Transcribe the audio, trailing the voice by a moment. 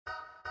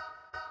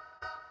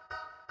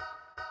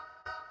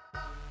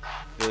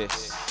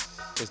This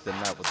is the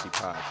Novelty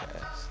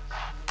Podcast.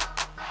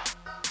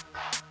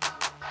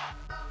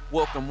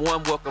 Welcome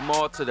one, welcome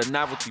all to the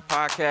Novelty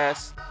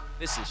Podcast.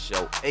 This is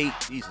show 8.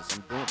 Jesus,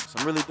 I'm doing this.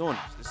 I'm really doing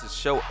this. This is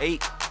show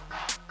 8.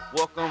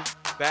 Welcome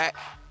back.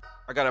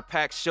 I got a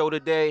packed show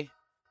today.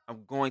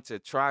 I'm going to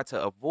try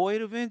to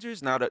avoid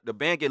Avengers. Now, the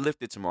ban get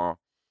lifted tomorrow,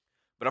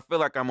 but I feel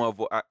like I'm going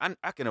to avoid.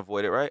 I can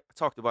avoid it, right? I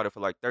talked about it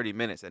for like 30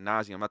 minutes ad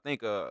nauseum. I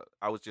think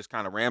I was just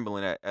kind of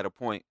rambling at a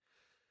point.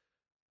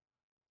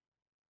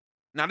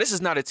 Now, this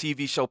is not a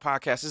TV show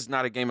podcast. This is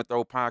not a Game of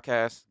Thrones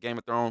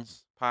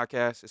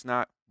podcast. It's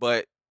not,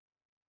 but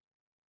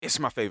it's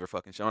my favorite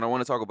fucking show, and I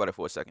want to talk about it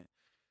for a second.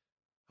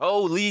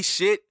 Holy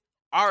shit.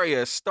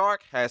 Arya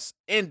Stark has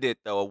ended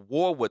the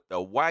war with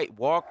the White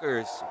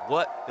Walkers.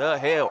 What the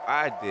hell?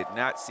 I did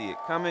not see it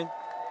coming.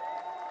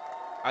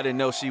 I didn't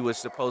know she was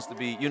supposed to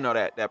be,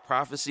 that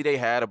prophecy they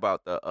had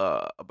about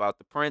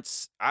the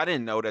prince. I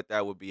didn't know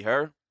that would be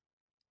her.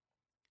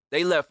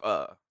 They left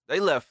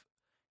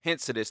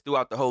hints of this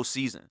throughout the whole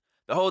season.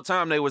 The whole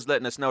time they was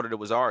letting us know that it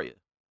was Arya,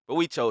 but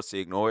we chose to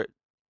ignore it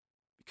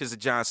because of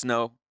Jon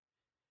Snow.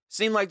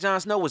 Seemed like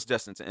Jon Snow was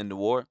destined to end the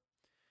war,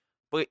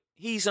 but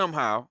he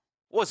somehow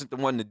wasn't the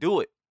one to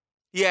do it.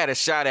 He had a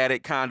shot at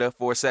it, kinda,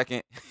 for a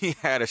second. He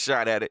had a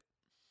shot at it,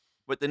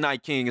 but the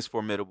Night King is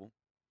formidable,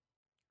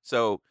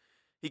 so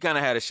he kind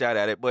of had a shot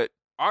at it. But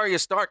Arya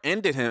Stark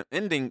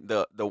ending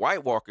the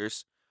White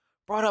Walkers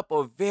brought up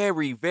a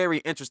very, very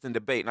interesting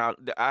debate. Now,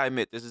 I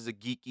admit this is a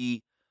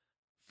geeky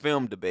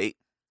film debate.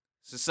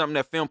 This is something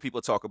that film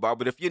people talk about.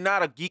 But if you're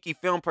not a geeky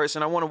film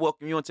person, I want to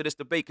welcome you into this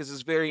debate because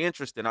it's very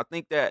interesting. I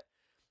think that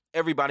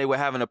everybody would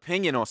have an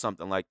opinion on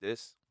something like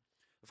this.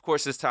 Of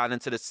course, it's tied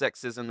into the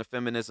sexism, the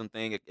feminism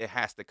thing. It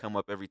has to come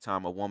up every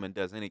time a woman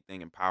does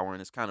anything empowering.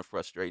 It's kind of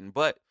frustrating,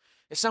 but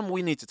it's something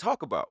we need to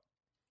talk about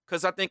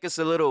because I think it's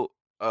a little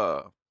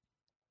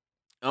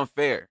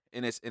unfair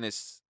in its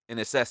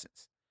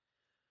essence.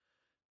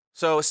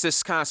 So it's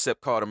this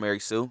concept called a Mary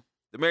Sue.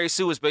 The Mary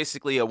Sue is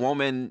basically a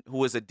woman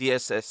who is a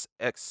DSX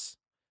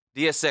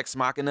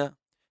machina.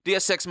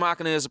 DSX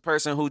machina is a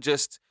person who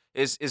just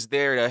is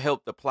there to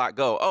help the plot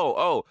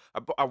go.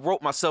 I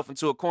wrote myself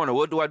into a corner.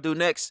 What do I do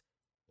next?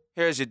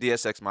 Here's your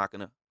DSX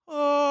machina.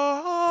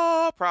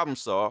 Problem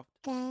solved.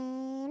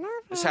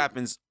 This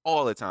happens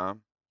all the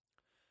time.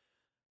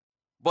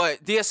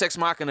 But DSX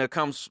machina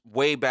comes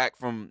way back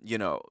from,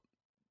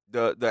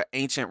 the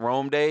ancient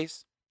Rome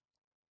days.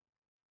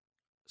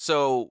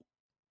 So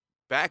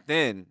back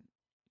then,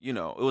 it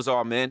was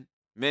all men.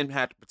 Men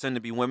had to pretend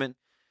to be women.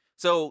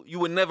 So you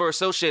would never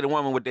associate a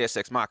woman with Deus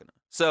Ex Machina.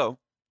 So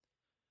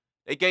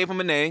they gave him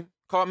a name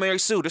called Mary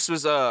Sue. This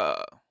was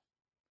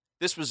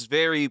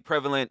very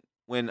prevalent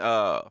when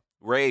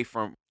Rey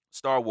from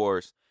Star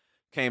Wars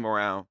came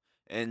around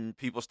and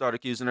people started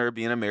accusing her of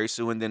being a Mary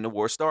Sue, and then the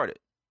war started.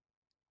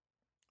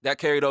 That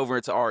carried over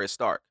into Arya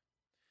Stark.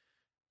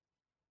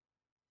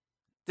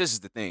 This is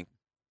the thing.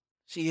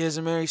 She is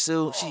a Mary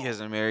Sue. She is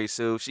a Mary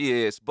Sue. She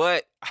is.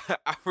 But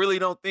I really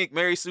don't think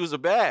Mary Sues are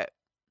bad.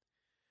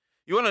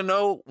 You want to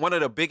know one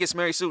of the biggest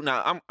Mary Sue?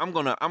 Now I'm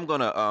gonna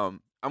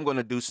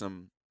do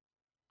some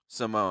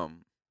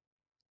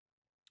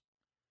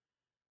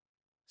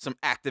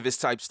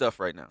activist type stuff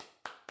right now.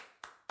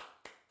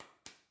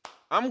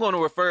 I'm gonna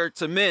refer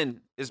to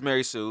men as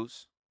Mary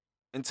Sues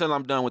until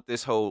I'm done with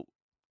this whole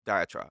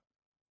diatribe.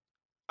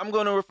 I'm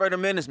gonna refer to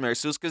men as Mary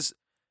Sues because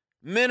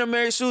men are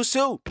Mary Sues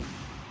too.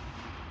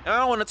 And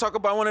I want to talk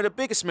about one of the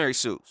biggest Mary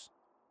Sues.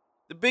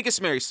 The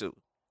biggest Mary Sue.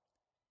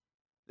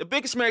 The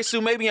biggest Mary Sue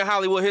maybe in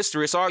Hollywood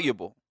history. It's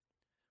arguable.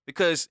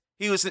 Because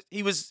he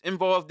was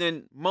involved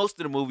in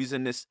most of the movies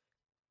in this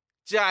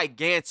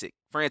gigantic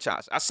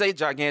franchise. I say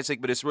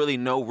gigantic, but it's really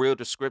no real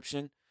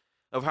description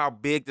of how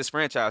big this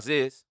franchise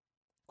is.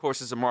 Of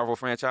course, it's a Marvel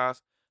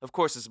franchise. Of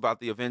course, it's about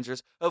the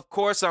Avengers. Of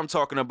course, I'm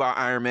talking about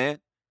Iron Man.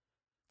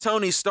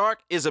 Tony Stark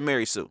is a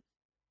Mary Sue.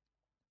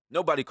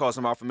 Nobody calls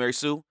him out for Mary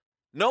Sue.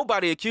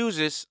 Nobody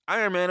accuses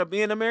Iron Man of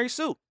being a Mary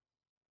Sue.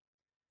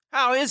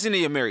 How isn't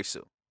he a Mary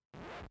Sue?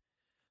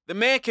 The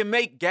man can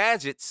make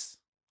gadgets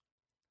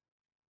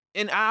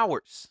in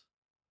hours.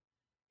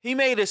 He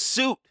made a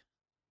suit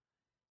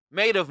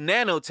made of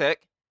nanotech.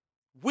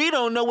 We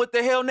don't know what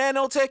the hell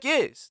nanotech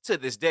is. To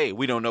this day,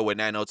 we don't know what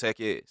nanotech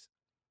is.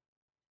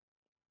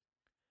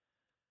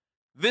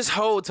 This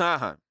whole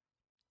time,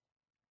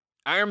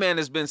 Iron Man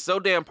has been so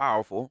damn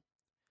powerful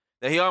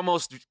that he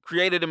almost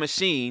created a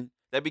machine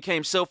that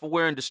became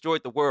self-aware and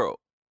destroyed the world.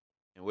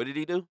 And what did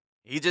he do?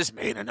 He just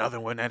made another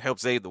one that helped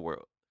save the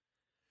world.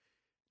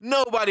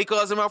 Nobody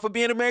calls him out for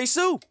being a Mary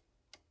Sue.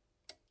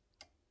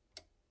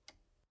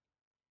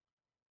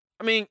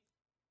 I mean,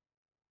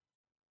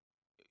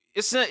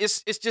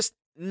 it's just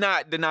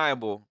not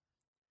deniable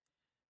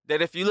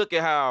that if you look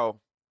at how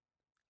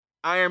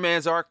Iron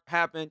Man's arc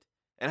happened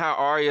and how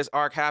Arya's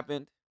arc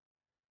happened,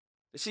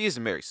 that she is a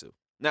Mary Sue.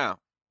 Now,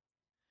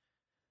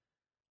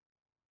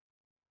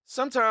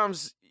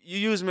 sometimes you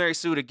use Mary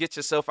Sue to get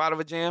yourself out of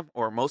a jam,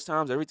 or most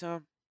times, every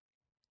time.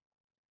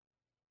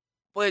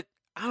 But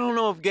I don't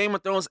know if Game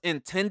of Thrones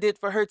intended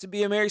for her to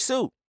be a Mary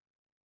Sue.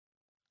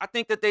 I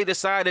think that they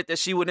decided that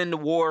she would end the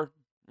war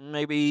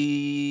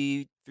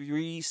maybe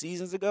 3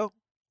 seasons ago.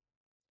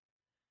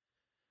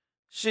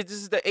 Shit, this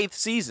is the 8th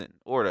season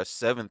or the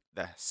second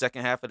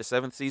half of the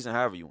 7th season,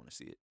 however you want to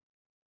see it.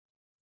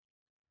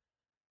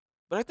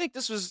 But I think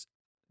this was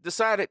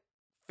decided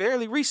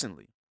fairly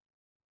recently.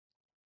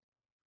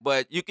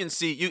 But you can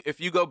see, if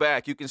you go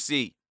back, you can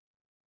see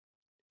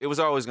it was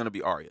always going to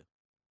be Arya.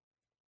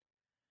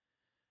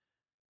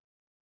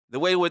 The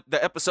way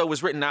the episode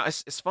was written out,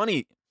 it's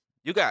funny.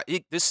 You got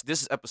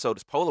this episode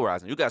is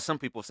polarizing. You got some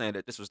people saying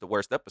that this was the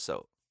worst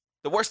episode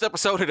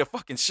of the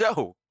fucking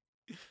show.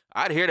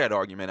 I'd hear that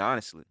argument,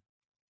 honestly.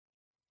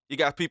 You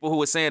got people who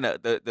were saying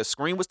that the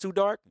screen was too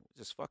dark.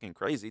 Just fucking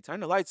crazy. Turn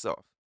the lights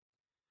off.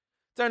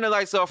 Turn the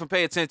lights off and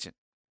pay attention.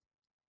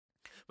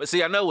 But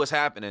see, I know what's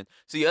happening.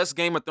 See, us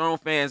Game of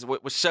Thrones fans were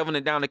shoving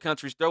it down the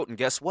country's throat, and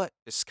guess what?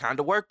 It's kind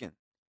of working.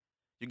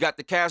 You got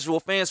the casual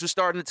fans who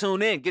starting to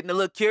tune in, getting a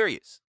little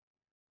curious.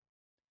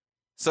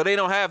 So they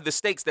don't have the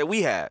stakes that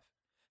we have.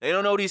 They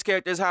don't know these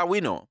characters how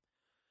we know them.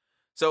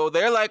 So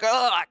they're like,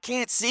 oh, I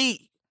can't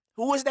see.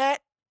 Who was that?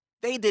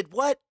 They did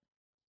what?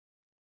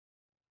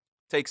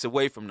 Takes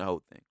away from the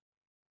whole thing.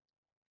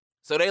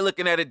 So they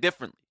looking at it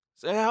differently.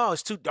 Say, oh,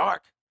 it's too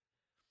dark.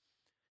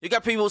 You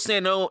got people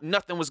saying, no,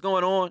 nothing was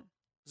going on.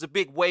 It was a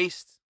big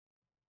waste.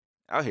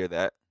 I'll hear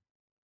that.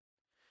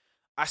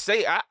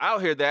 I'll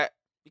hear that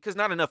because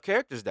not enough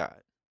characters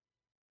died.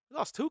 We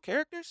lost 2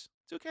 characters.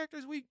 2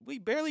 characters we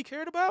barely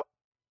cared about.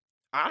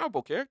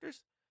 Honorable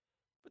characters.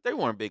 But they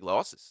weren't big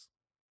losses.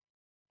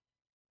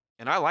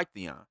 And I like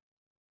Theon.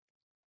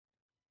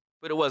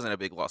 But it wasn't a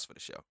big loss for the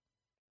show.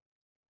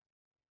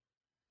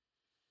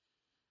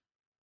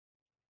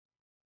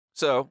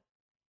 So,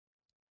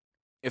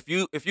 if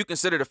you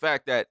consider the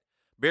fact that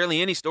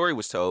barely any story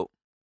was told,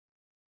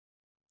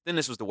 then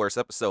this was the worst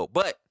episode.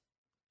 But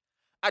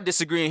I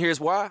disagree, and here's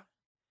why.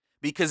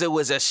 Because it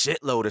was a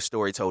shitload of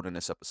story told in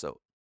this episode.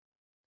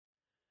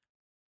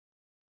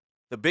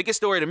 The biggest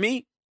story to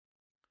me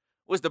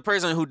was the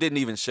person who didn't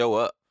even show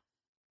up.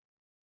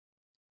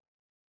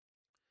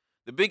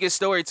 The biggest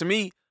story to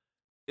me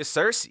is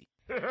Cersei.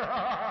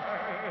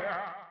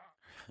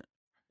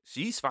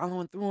 She's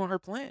following through on her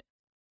plan.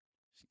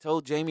 She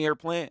told Jaime her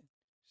plan.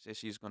 She said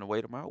she's going to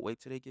wait them out, wait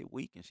till they get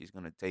weak, and she's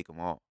going to take them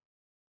all.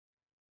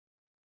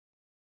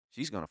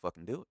 She's going to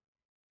fucking do it.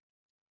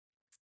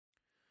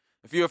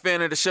 If you're a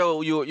fan of the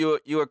show, you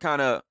were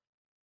kind of,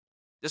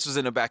 this was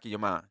in the back of your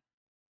mind.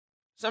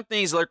 Some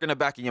things lurk in the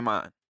back of your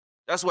mind.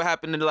 That's what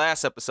happened in the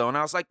last episode, and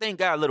I was like, thank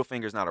God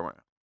Littlefinger's not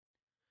around.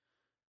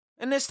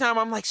 And this time,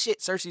 I'm like,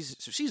 shit,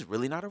 she's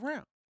really not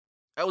around.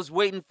 I was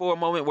waiting for a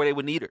moment where they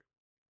would need her.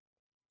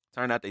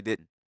 Turned out they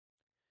didn't.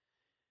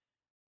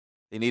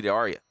 They needed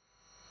Arya.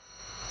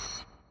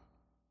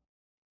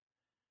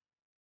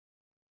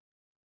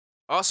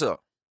 Also,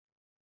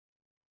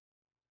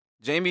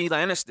 Jaime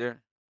Lannister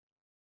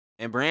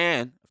and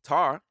Brienne of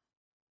Tar,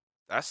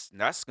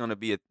 that's going to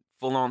be a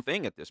full-on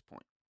thing at this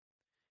point.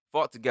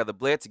 Fought together,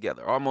 bled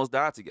together, almost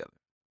died together.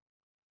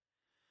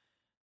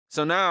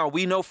 So now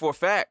we know for a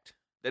fact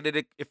that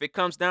if it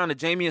comes down to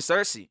Jaime and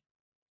Cersei,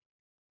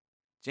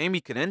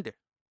 Jaime could end her.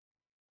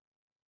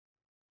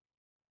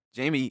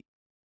 Jaime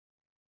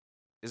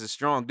is a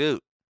strong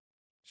dude,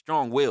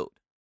 strong-willed.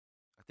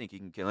 I think he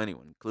can kill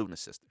anyone, including his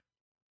sister.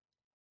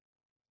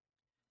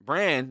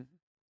 Bran,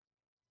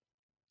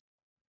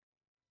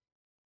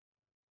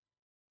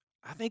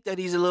 I think that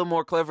he's a little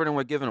more clever than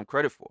we're giving him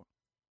credit for.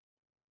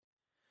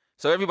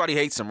 So everybody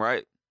hates him,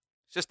 right?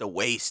 It's just a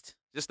waste.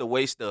 Just a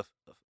waste of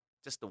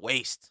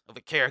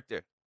a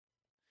character.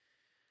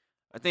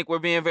 I think we're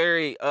being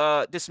very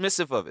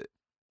dismissive of it.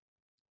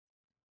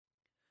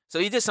 So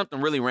he did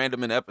something really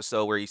random in the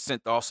episode where he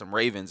sent off some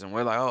ravens, and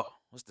we're like, oh,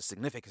 what's the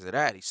significance of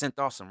that? He sent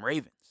off some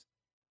ravens.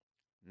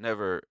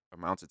 Never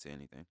amounted to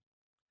anything.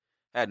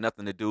 Had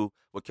nothing to do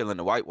with killing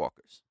the White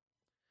Walkers.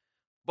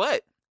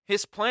 But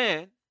his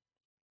plan,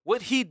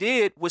 what he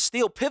did was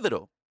still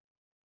pivotal.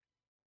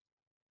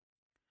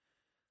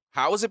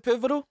 How is it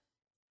pivotal?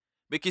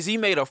 Because he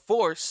made a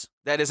force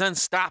that is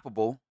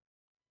unstoppable,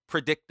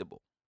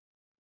 predictable.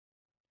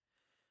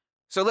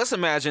 So let's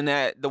imagine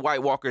that the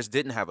White Walkers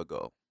didn't have a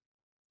goal.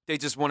 They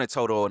just wanted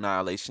total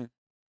annihilation,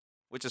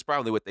 which is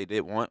probably what they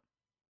did want.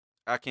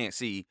 I can't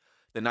see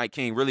the Night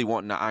King really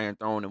wanting the Iron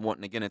Throne and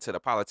wanting to get into the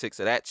politics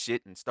of that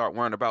shit and start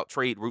worrying about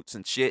trade routes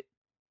and shit.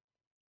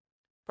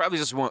 Probably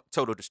just want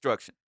total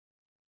destruction.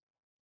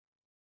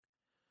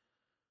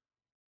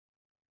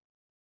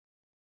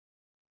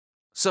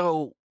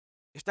 So,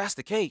 if that's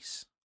the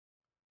case,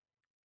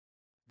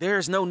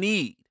 there's no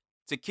need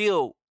to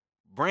kill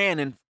Bran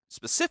in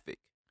specific,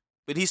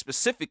 but he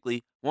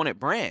specifically wanted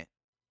Bran.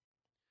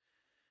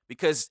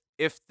 Because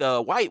if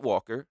the White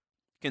Walker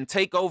can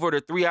take over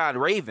the three-eyed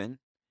raven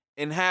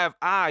and have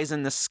eyes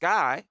in the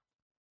sky,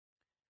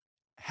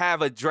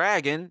 have a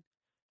dragon,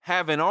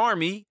 have an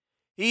army,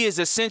 he is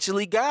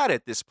essentially God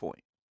at this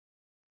point.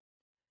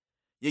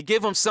 You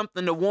give him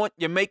something to want,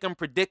 you make him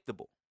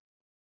predictable.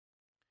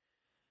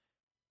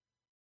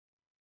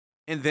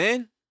 And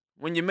then,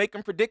 when you make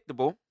him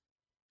predictable,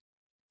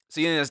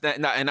 See, and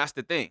that's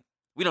the thing.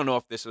 We don't know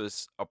if this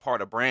was a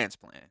part of Bran's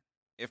plan.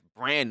 If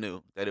Bran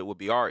knew that it would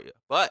be Arya.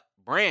 But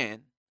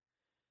Bran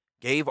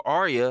gave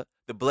Arya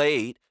the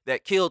blade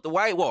that killed the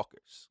White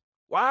Walkers.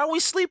 Why are we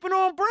sleeping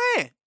on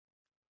Bran?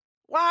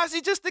 Why is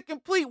he just a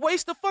complete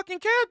waste of fucking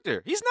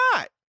character? He's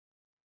not.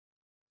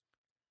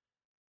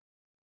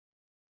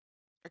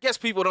 I guess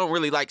people don't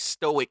really like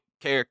stoic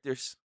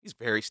characters. He's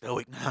very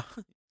stoic now.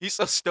 He's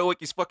so stoic,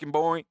 he's fucking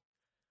boring.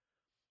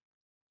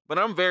 But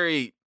I'm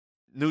very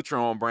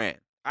neutral on Bran.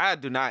 I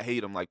do not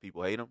hate him like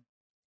people hate him.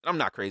 I'm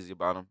not crazy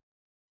about him.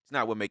 It's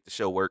not what make the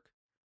show work.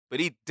 But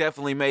he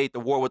definitely made the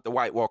war with the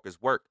White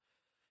Walkers work.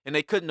 And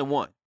they couldn't have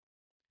won.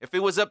 If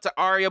it was up to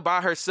Arya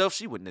by herself,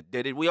 she wouldn't have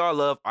did it. We all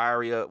love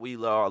Arya. We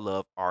all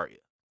love Arya.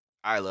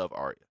 I love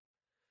Arya.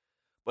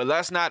 But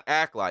let's not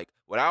act like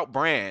without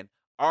Bran,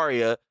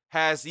 Arya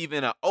has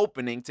even an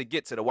opening to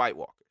get to the White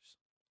Walkers.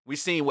 We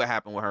seen what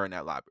happened with her in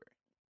that library.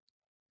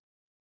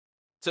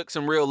 Took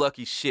some real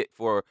lucky shit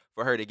for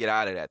her to get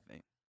out of that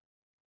thing.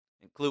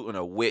 Including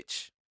a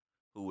witch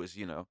who was,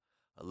 a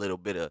little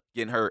bit of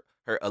getting her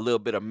a little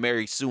bit of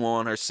Mary Sue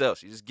on herself.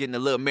 She's just getting a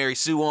little Mary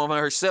Sue on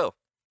herself.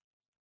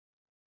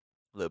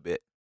 A little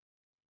bit.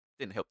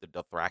 Didn't help the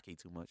Dothraki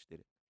too much, did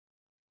it?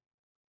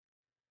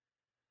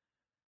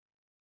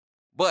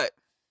 But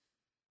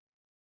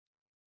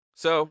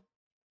so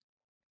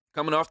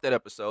coming off that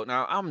episode,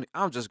 now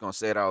I'm just gonna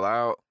say it out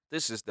loud.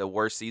 This is the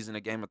worst season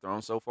of Game of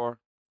Thrones so far.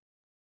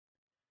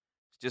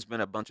 It's just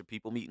been a bunch of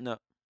people meeting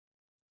up.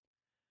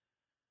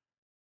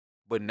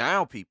 But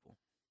now, people,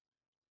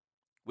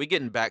 we're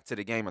getting back to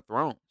the Game of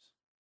Thrones.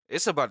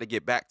 It's about to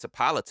get back to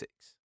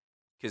politics.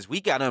 Because we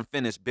got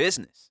unfinished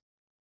business.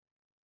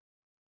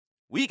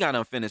 We got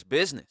unfinished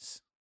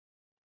business.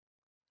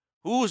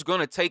 Who's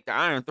going to take the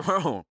Iron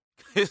Throne?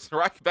 It's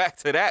right back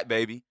to that,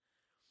 baby.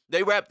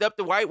 They wrapped up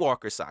the White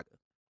Walker saga.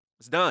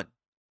 It's done.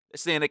 They're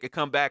saying they could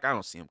come back. I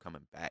don't see them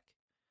coming back.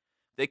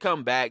 If they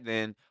come back,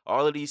 then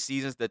all of these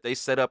seasons that they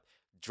set up,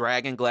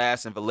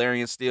 Dragonglass and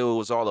Valyrian Steel,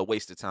 was all a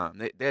waste of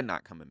time. They're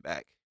not coming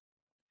back.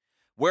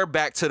 We're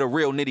back to the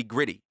real nitty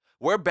gritty.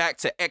 We're back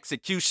to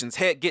executions,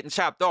 head getting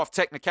chopped off,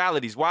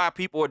 technicalities, why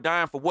people are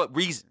dying for what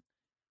reason.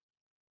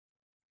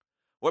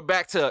 We're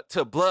back to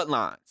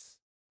bloodlines,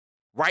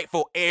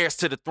 rightful heirs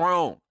to the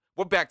throne.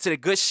 We're back to the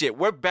good shit.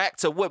 We're back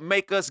to what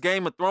make us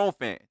Game of Thrones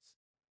fans.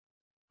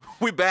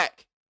 We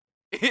back.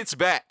 It's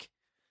back.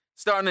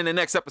 Starting in the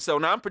next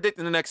episode. Now, I'm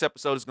predicting the next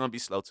episode is going to be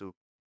slow, too.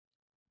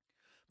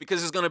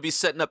 Because it's going to be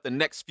setting up the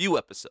next few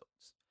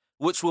episodes,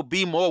 which will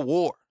be more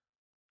war.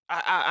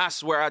 I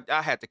swear,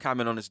 I had to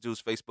comment on this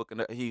dude's Facebook,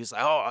 and he was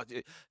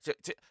like,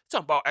 talking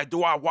about,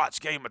 do I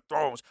watch Game of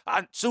Thrones?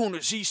 As soon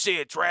as he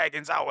said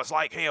dragons, I was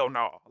like, hell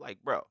no.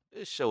 Like, bro,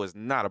 this show is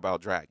not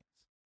about dragons.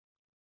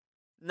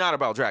 Not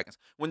about dragons.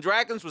 When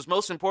dragons was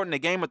most important to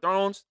Game of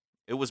Thrones,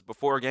 it was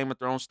before Game of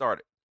Thrones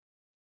started.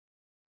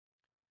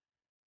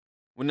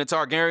 When the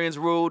Targaryens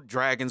ruled,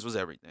 dragons was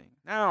everything.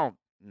 Now,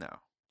 no.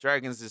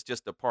 Dragons is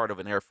just a part of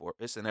an air force.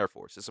 It's an air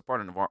force. It's a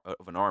part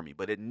of an army,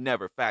 but it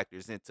never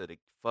factors into the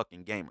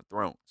fucking Game of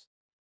Thrones.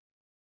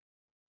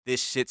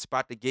 This shit's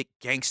about to get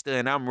gangster,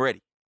 and I'm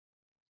ready.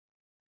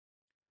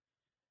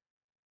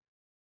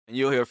 And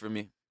you'll hear from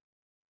me.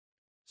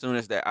 Soon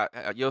as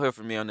that, you'll hear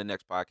from me on the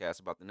next podcast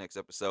about the next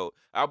episode.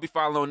 I'll be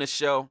following this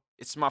show.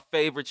 It's my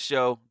favorite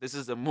show. This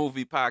is a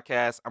movie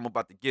podcast. I'm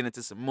about to get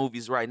into some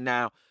movies right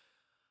now.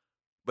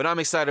 But I'm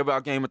excited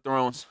about Game of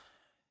Thrones.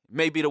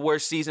 Maybe the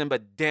worst season,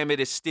 but damn it,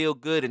 it's still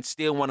good and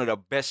still one of the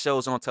best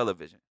shows on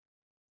television.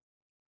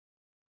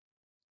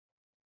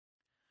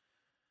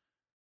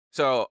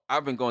 So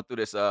I've been going through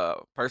this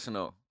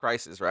personal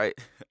crisis, right?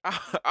 I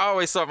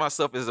always saw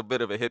myself as a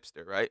bit of a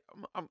hipster, right?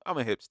 I'm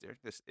a hipster.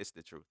 It's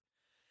the truth.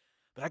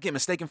 But I get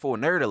mistaken for a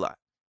nerd a lot.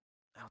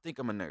 I don't think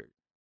I'm a nerd.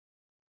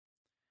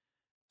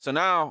 So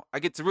now I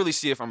get to really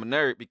see if I'm a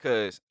nerd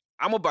because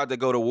I'm about to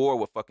go to war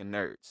with fucking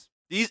nerds.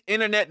 These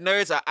internet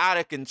nerds are out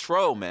of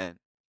control, man.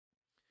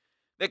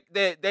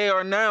 They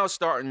are now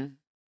starting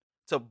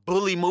to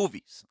bully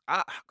movies.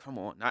 Come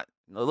on,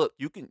 look.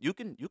 You can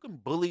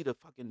bully the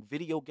fucking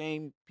video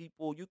game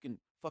people. You can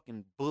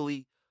fucking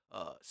bully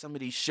some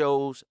of these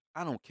shows.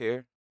 I don't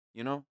care.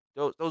 You know,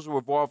 those are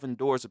revolving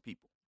doors of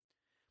people.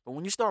 But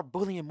when you start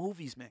bullying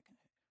movies, man.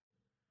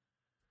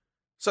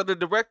 So the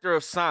director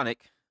of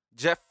Sonic,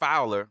 Jeff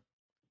Fowler,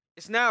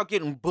 is now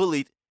getting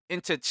bullied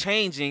into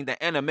changing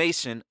the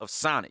animation of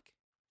Sonic.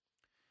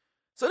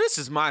 So this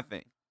is my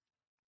thing.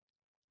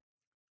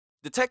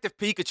 Detective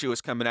Pikachu is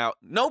coming out.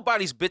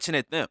 Nobody's bitching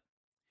at them.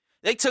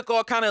 They took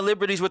all kind of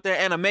liberties with their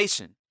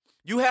animation.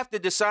 You have to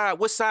decide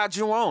what side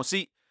you're on.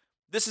 See,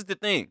 this is the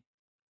thing.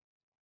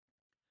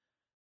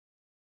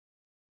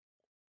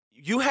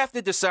 You have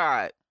to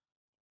decide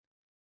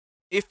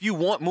if you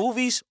want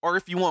movies or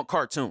if you want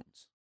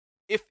cartoons.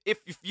 If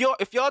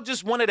y'all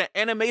just wanted an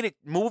animated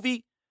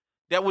movie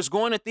that was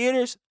going to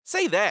theaters,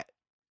 say that.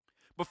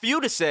 But for you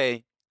to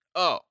say,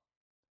 oh,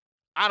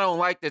 I don't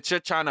like that you're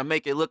trying to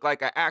make it look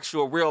like an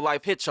actual real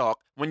life Hitchcock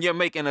when you're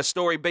making a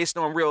story based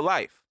on real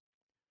life.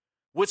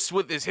 What's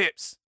with his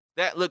hips?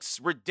 That looks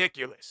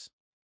ridiculous.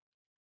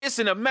 It's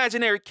an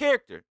imaginary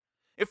character.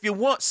 If you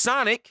want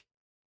Sonic,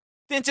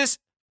 then just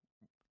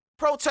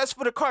protest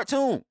for the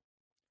cartoon.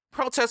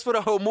 Protest for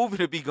the whole movie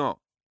to be gone.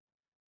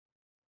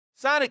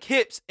 Sonic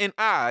hips and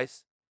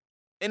eyes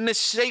and the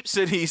shapes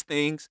of these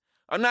things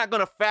are not going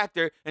to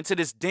factor into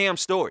this damn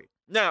story.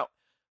 Now,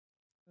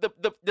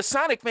 the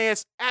Sonic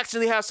fans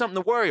actually have something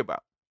to worry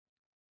about.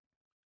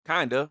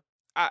 Kinda.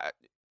 I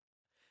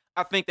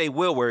think they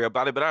will worry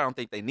about it, but I don't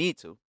think they need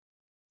to.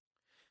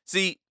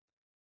 See,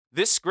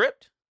 this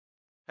script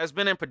has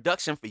been in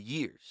production for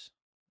years.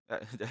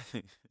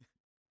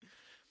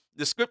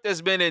 The script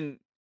has been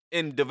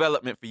in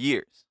development for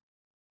years.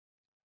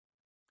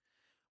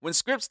 When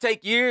scripts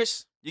take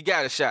years, you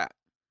got a shot.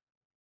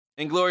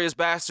 Inglourious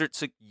Bastard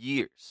took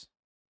years.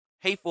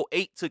 Hateful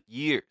Eight took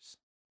years.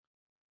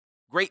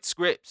 Great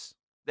scripts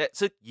that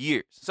took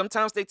years.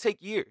 Sometimes they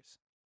take years.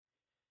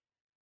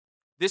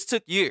 This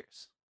took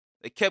years.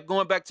 They kept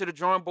going back to the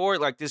drawing board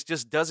like this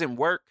just doesn't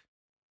work.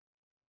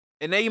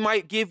 And they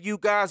might give you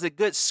guys a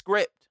good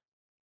script.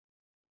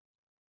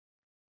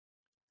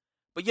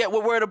 But yet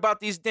we're worried about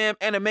these damn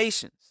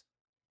animations.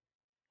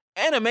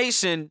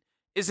 Animation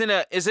is in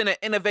an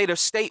innovative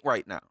state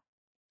right now.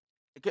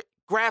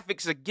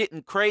 Graphics are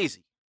getting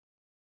crazy.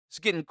 It's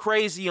getting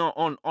crazy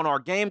on our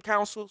game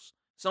consoles.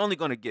 It's only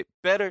going to get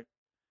better.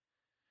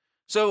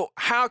 So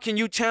how can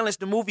you challenge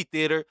the movie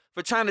theater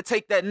for trying to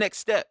take that next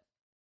step?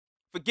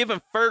 For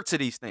giving fur to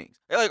these things.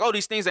 They're like, oh,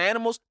 these things are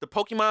animals. The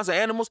Pokemons are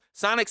animals.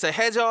 Sonic's a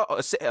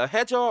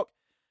hedgehog.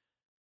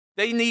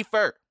 They need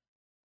fur.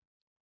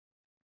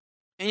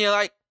 And you're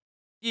like,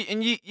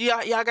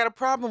 y'all got a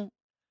problem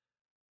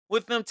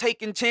with them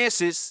taking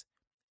chances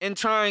and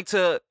trying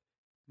to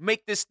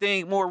make this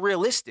thing more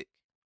realistic.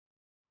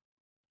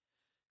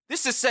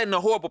 This is setting a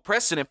horrible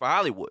precedent for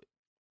Hollywood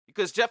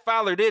because Jeff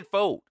Fowler did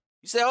fold.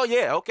 He said, oh,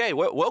 yeah, okay,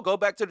 we'll go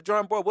back to the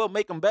drawing board. We'll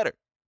make them better.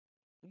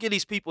 Give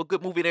these people a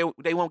good movie,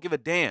 they won't give a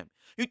damn.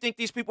 You think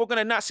these people are going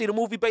to not see the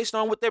movie based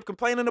on what they're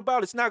complaining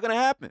about? It's not going to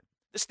happen.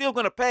 They're still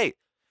going to pay.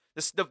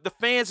 The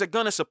fans are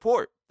going to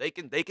support. They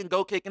can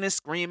go kicking and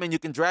screaming. You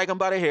can drag them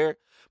by the hair.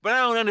 But I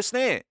don't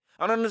understand.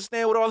 I don't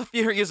understand what all the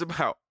fury is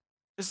about.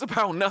 It's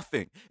about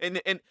nothing.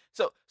 And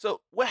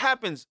so what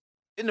happens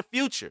in the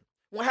future?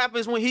 What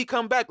happens when he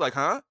come back? Like,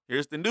 huh?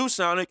 Here's the new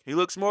Sonic. He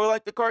looks more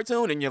like the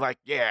cartoon. And you're like,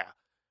 yeah.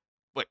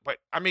 But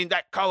I mean,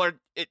 that color,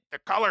 the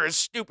color is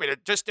stupid.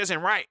 It just isn't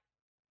right.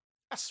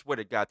 I swear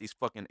to God, these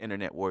fucking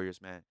internet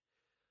warriors, man.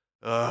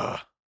 Ugh.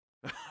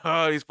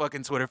 Oh, these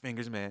fucking Twitter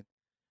fingers, man.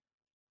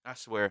 I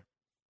swear.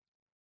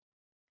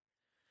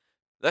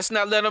 Let's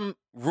not let them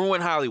ruin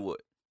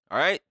Hollywood. All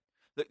right?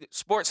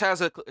 Sports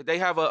have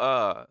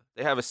a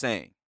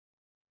saying.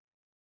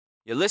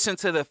 You listen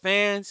to the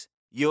fans,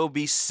 you'll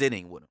be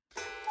sitting with them.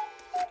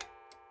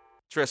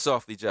 Tread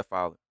softly, Jeff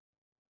Fowler.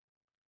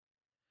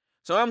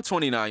 So I'm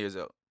 29 years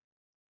old.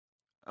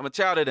 I'm a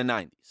child of the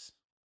 90s.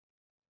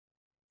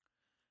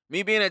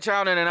 Me being a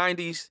child in the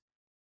 90s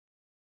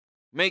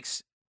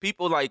makes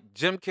people like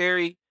Jim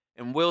Carrey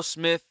and Will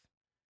Smith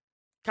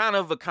kind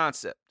of a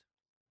concept,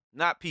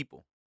 not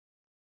people.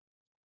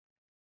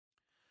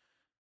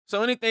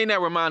 So anything that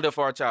reminds us of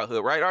our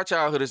childhood, right? Our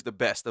childhood is the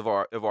best of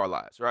our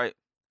lives, right?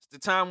 It's the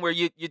time where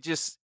you're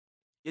just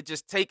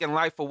taking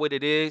life for what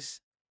it is.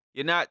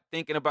 You're not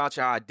thinking about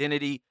your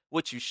identity,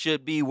 what you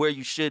should be, where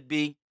you should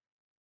be.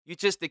 You're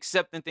just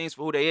accepting things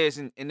for who they is.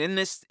 And in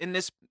this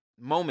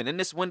moment, in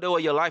this window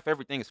of your life,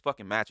 everything is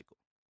fucking magical.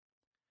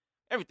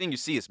 Everything you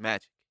see is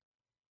magic.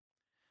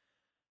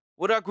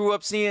 What I grew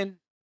up seeing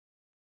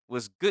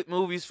was good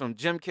movies from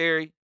Jim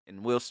Carrey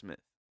and Will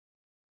Smith.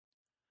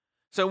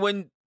 So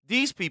when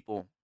these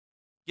people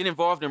get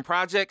involved in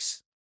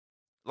projects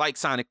like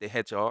Sonic the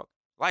Hedgehog,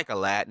 like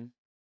Aladdin,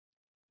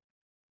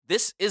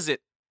 this isn't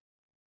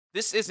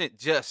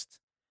just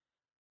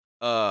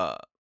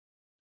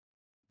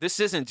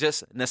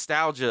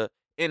nostalgia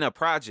in a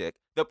project.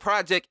 The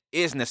project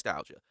is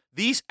nostalgia.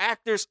 These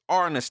actors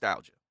are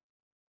nostalgia.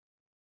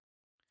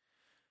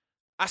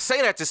 I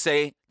say that to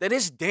say that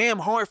it's damn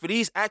hard for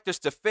these actors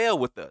to fail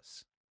with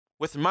us,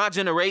 with my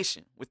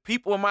generation, with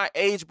people in my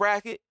age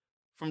bracket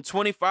from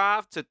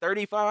 25 to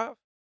 35.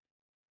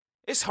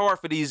 It's hard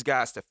for these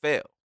guys to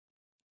fail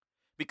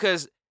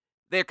because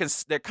they're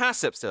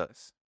concepts to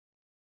us.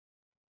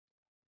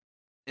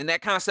 And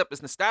that concept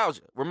is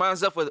nostalgia.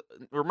 Reminds us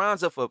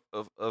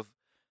of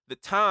the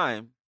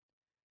time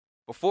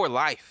before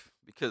life,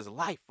 because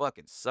life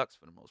fucking sucks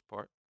for the most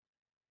part.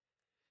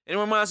 And it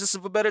reminds us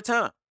of a better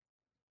time.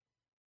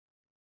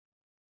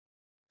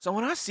 So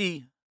when I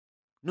see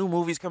new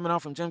movies coming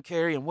out from Jim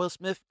Carrey and Will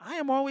Smith, I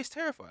am always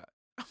terrified.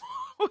 I'm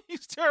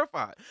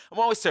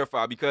always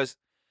terrified because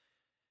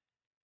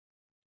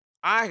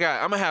I'm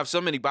gonna have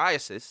so many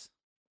biases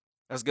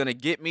that's gonna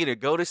get me to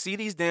go to see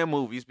these damn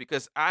movies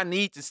because I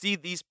need to see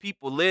these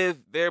people live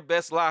their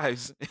best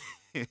lives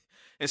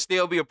and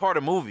still be a part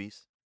of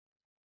movies.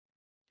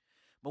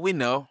 But we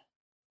know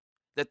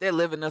that they're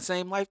living the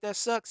same life that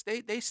sucks.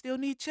 They still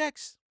need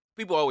checks.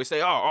 People always say,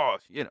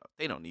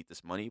 they don't need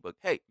this money. But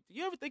hey, do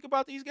you ever think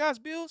about these guys'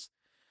 bills?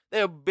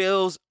 Their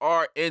bills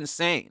are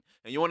insane.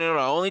 And you want to know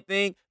the only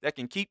thing that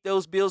can keep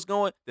those bills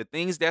going? The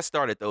things that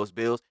started those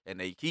bills, and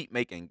they keep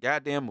making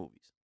goddamn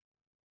movies.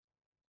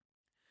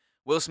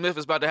 Will Smith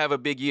is about to have a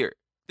big year.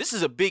 This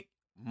is a big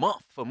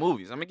month for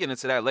movies. I'm going to get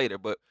into that later,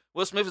 but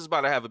Will Smith is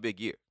about to have a big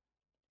year.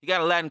 He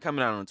got Aladdin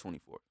coming out on the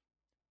 24th.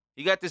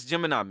 He got this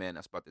Gemini Man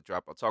that's about to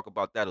drop. I'll talk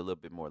about that a little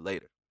bit more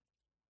later.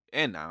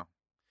 And now.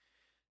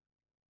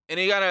 And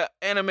he got an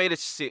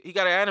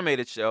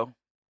animated show.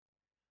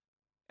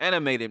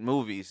 Animated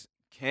movies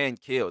can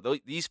kill.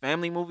 These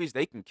family movies,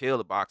 they can kill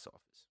the box office.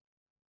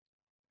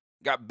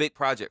 Got big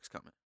projects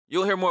coming.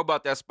 You'll hear more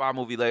about that Spy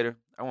movie later.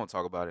 I won't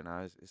talk about it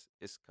now.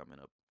 It's coming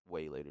up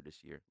way later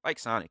this year, like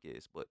Sonic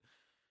is. But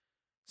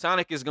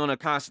Sonic is going to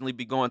constantly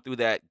be going through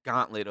that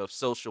gauntlet of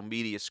social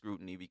media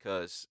scrutiny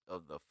because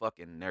of the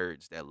fucking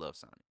nerds that love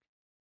Sonic.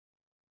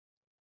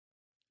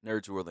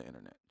 Nerds rule the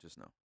internet, just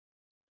know.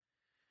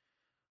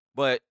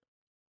 But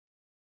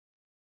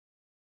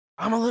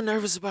I'm a little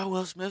nervous about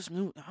Will Smith's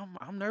movie.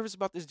 I'm nervous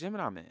about this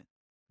Gemini Man.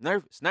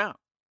 Nervous now.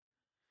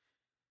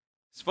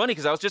 It's funny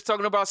because I was just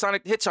talking about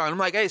Sonic the Hedgehog. I'm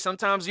like, hey,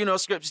 sometimes,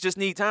 scripts just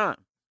need time.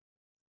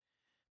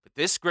 But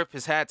this script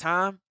has had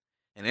time,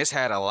 and it's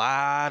had a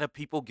lot of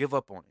people give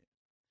up on it.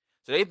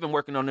 So they've been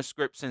working on this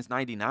script since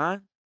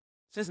 99.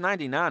 Since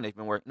 99, they've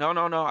been working.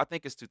 No, I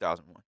think it's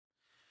 2001.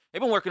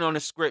 They've been working on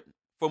this script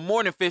for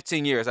more than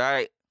 15 years, all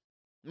right?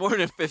 More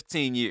than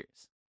 15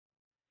 years.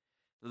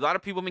 A lot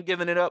of people been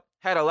giving it up.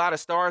 Had a lot of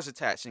stars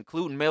attached,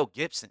 including Mel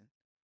Gibson,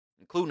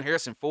 including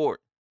Harrison Ford.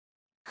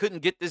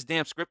 Couldn't get this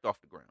damn script off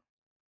the ground.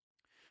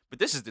 But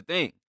this is the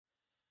thing.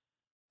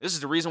 This is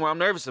the reason why I'm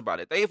nervous about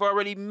it. They've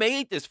already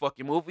made this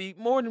fucking movie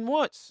more than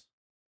once.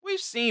 We've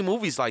seen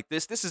movies like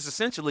this. This is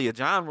essentially a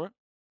genre.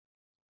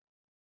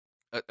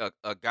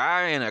 A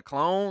guy and a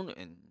clone,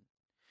 and,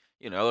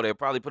 they'll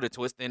probably put a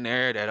twist in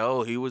there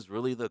that, he was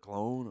really the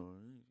clone, or,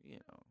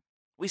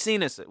 We've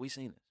seen this.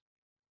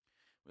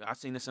 I've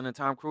seen this in a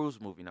Tom Cruise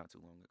movie not too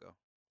long ago.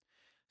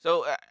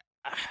 So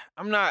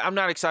I'm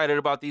not excited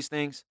about these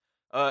things.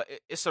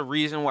 It's a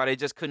reason why they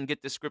just couldn't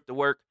get this script to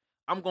work.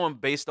 I'm going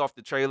based off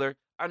the trailer.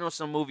 I know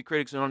some movie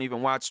critics who don't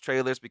even watch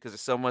trailers because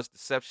there's so much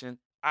deception.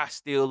 I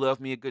still love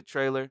me a good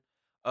trailer.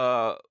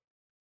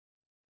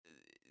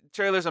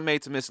 Trailers are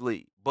made to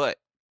mislead, but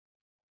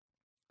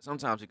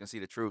sometimes you can see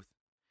the truth.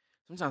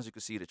 Sometimes you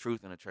can see the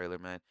truth in a trailer,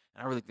 man.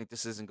 And I really think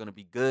this isn't going to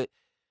be good.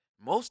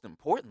 Most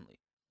importantly,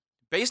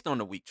 based on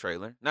the weak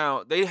trailer.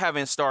 Now, they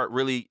haven't started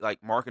really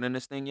marketing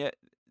this thing yet.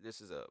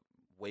 This is a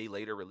way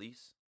later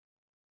release.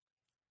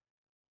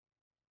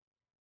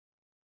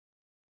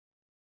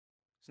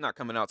 It's not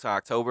coming out till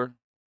October.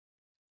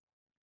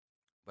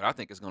 But I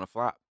think it's going to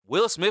flop.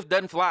 Will Smith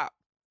doesn't flop.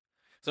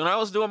 So when I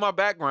was doing my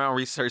background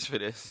research for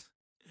this,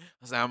 I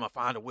was like, I'm going to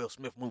find a Will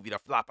Smith movie to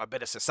flop. I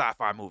bet it's a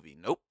sci-fi movie.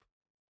 Nope.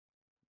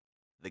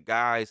 The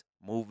guy's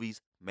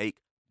movies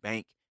make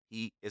bank.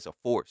 He is a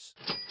force.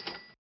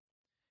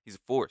 He's a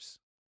force.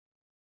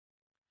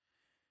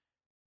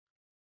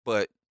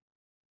 But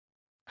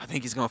I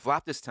think he's going to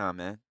flop this time,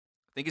 man.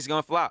 I think he's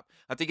going to flop.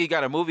 I think he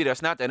got a movie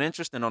that's not that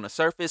interesting on the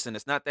surface, and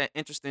it's not that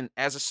interesting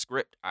as a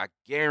script. I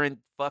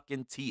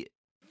guarantee it.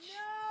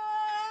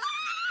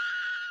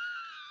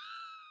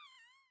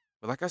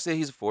 But like I said,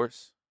 he's a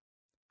force.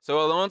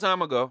 So a long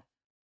time ago,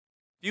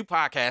 a few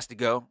podcasts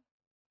ago,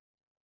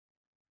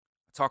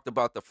 I talked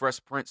about the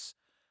Fresh Prince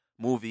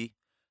movie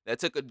that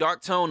took a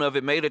dark tone of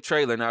it, made a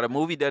trailer. Now, the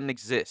movie doesn't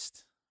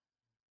exist.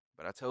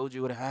 But I told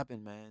you what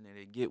happened, man. And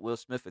it get Will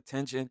Smith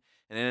attention,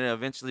 and then it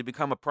eventually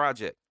become a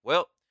project.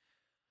 Well,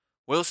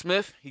 Will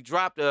Smith, he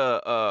dropped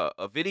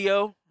a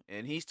video,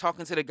 and he's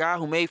talking to the guy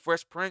who made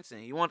Fresh Prince,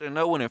 and he wanted to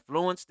know what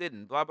influenced it,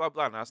 and blah, blah,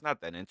 blah. Now, it's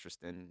not that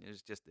interesting.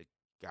 It's just a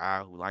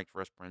guy who liked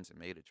Fresh Prince and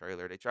made a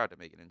trailer. They tried to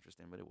make it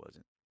interesting, but it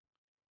wasn't.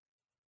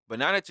 But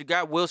now that you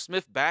got Will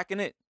Smith back in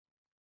it,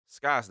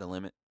 sky's the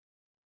limit.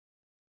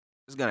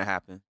 It's going to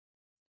happen.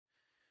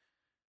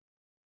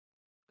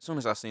 As soon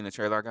as I seen the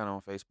trailer, I got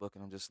on Facebook,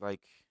 and I'm just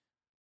like,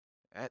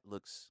 that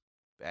looks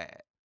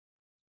bad.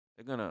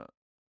 They're going to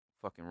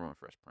fucking ruin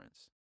Fresh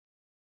Prince.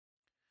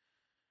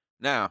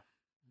 Now,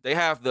 they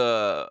have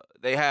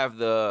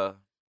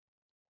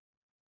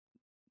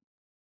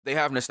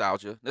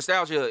nostalgia.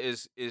 Nostalgia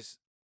is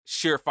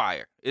sheer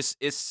fire.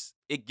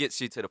 It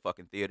gets you to the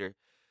fucking theater.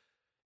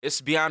 It's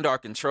beyond our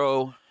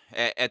control.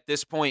 At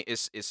this point,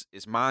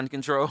 it's mind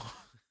control.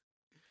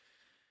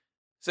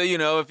 So,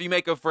 if you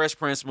make a Fresh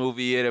Prince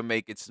movie, it'll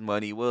make its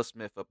money. Will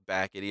Smith will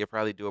back it. He'll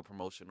probably do a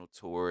promotional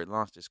tour,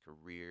 launch his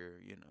career,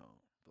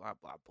 blah,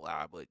 blah,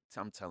 blah. But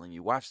I'm telling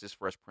you, watch this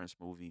Fresh Prince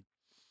movie.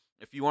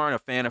 If you aren't a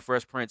fan of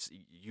Fresh Prince,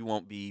 you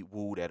won't be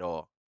wooed at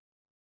all.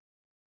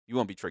 You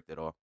won't be tricked at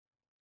all.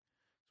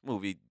 This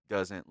movie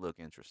doesn't look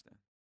interesting.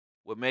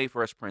 What made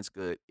Fresh Prince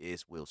good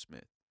is Will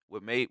Smith.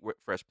 What made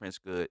Fresh Prince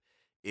good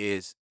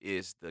is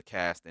the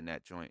cast in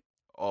that joint.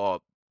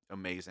 All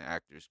amazing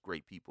actors,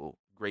 great people,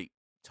 great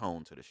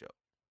tone to the show.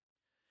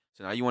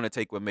 So now you want to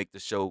take what make the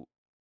show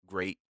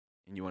great,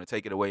 and you want to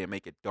take it away and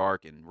make it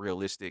dark and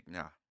realistic.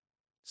 Nah,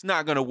 it's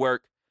not going to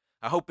work.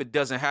 I hope it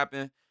doesn't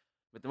happen.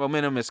 But the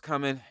momentum is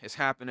coming. It's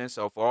happening.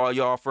 So for all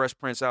y'all Fresh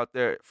Prince out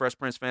there, Fresh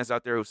Prince fans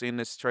out there who've seen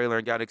this trailer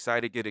and got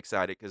excited, get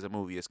excited because the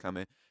movie is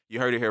coming. You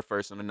heard it here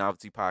first on the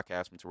Novelty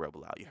Podcast from Terrell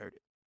Bilal. You heard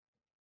it.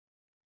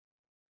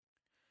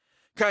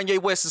 Kanye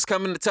West is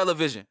coming to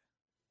television.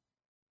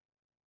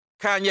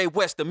 Kanye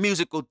West, the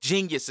musical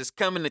genius, is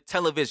coming to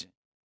television.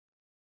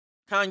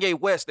 Kanye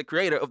West, the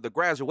creator of the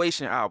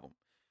Graduation album,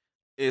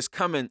 is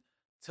coming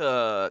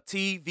to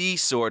TV,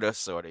 sorta.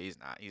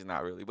 He's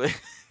not really, but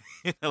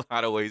in a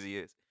lot of ways he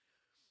is.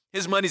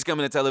 His money's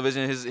coming to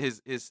television.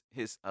 His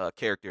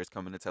character is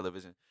coming to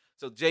television.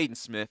 So Jaden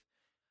Smith,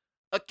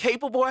 a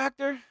capable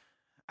actor.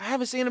 I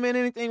haven't seen him in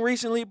anything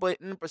recently, but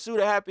in Pursuit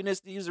of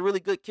Happiness, he's a really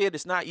good kid.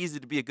 It's not easy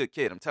to be a good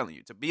kid. I'm telling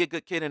you, to be a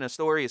good kid in a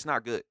story, it's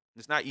not good.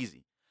 It's not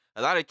easy.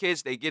 A lot of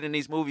kids, they get in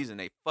these movies and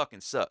they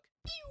fucking suck.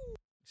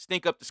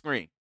 Stink up the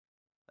screen.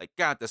 Like,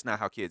 God, that's not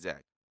how kids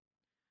act.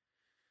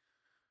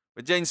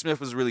 But Jaden Smith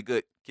was a really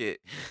good kid.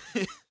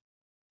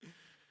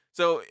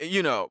 So,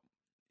 you know,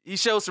 he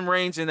showed some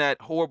range in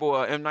that horrible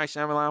M. Night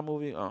Shyamalan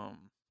movie,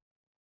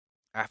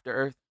 After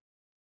Earth.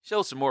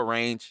 Showed some more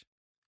range.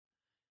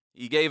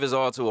 He gave his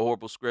all to a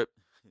horrible script.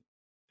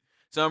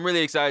 So I'm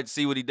really excited to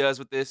see what he does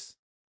with this.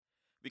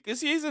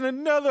 Because he's in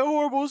another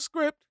horrible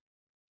script.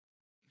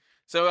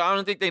 So I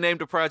don't think they named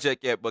the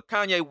project yet, but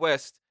Kanye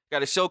West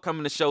got a show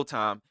coming to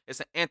Showtime. It's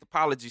an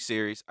anthology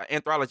series,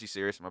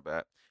 my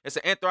bad. It's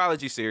an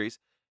anthology series,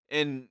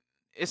 and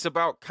it's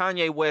about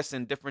Kanye West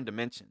in different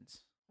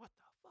dimensions. What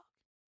the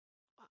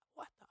fuck?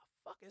 What the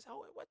fuck is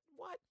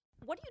what?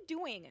 What are you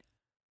doing?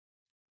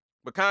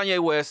 But Kanye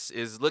West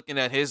is looking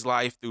at his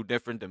life through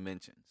different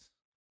dimensions,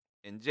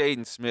 and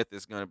Jaden Smith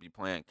is going to be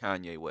playing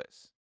Kanye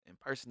West,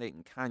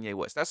 impersonating Kanye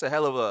West. That's a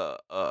hell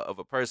of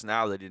a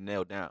personality to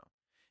nail down.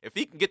 If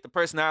he can get the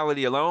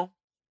personality alone,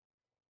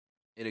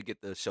 it'll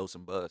get the show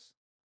some buzz.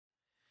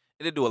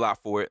 It'll do a lot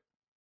for it.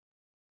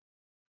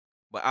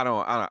 But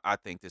I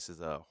think this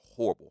is a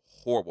horrible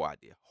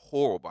idea.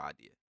 Horrible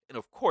idea. And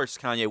of course,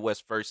 Kanye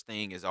West's first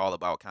thing is all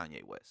about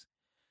Kanye West.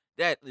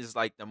 That is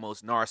like the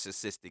most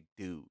narcissistic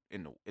dude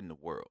in the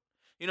world.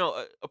 You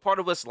know, a part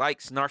of us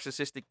likes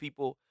narcissistic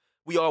people.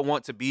 We all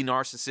want to be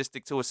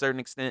narcissistic to a certain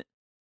extent.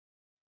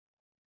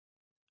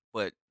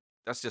 But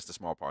that's just a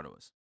small part of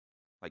us.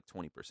 Like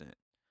 20%.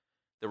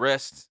 The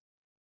rest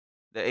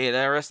of the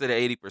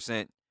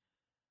 80%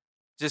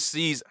 just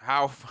sees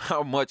how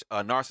much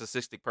a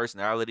narcissistic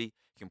personality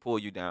can pull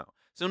you down.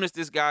 As soon as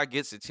this guy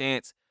gets a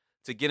chance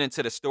to get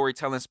into the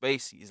storytelling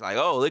space, he's like,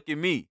 oh, look at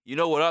me. You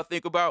know what I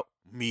think about?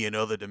 Me in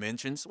other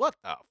dimensions. What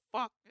the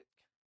fuck?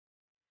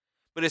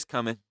 But it's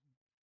coming.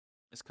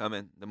 It's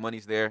coming. The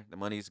money's there. The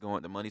money's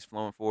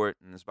flowing for it,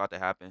 and it's about to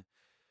happen.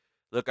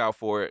 Look out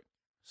for it.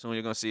 Soon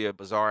you're going to see a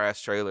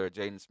bizarre-ass trailer of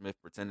Jaden Smith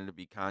pretending to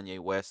be Kanye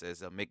West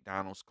as a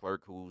McDonald's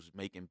clerk who's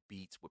making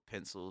beats with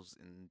pencils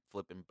and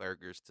flipping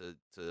burgers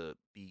to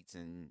beats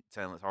and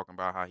talking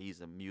about how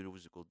he's a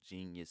musical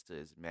genius to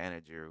his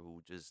manager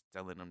who just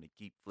telling him to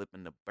keep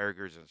flipping the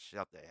burgers and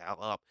shut the hell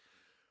up.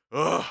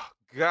 Ugh,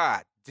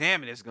 God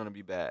damn it, it's going to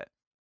be bad.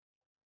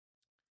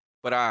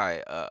 But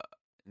I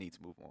need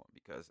to move on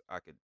because I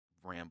could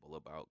ramble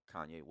about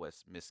Kanye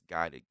West's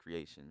misguided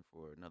creation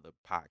for another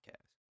podcast.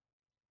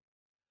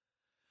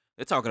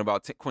 They're talking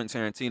about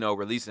Quentin Tarantino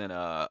releasing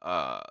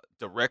a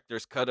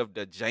director's cut of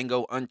the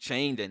Django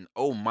Unchained, and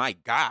oh my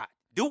God,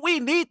 do we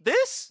need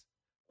this?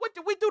 What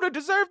did we do to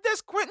deserve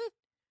this, Quentin?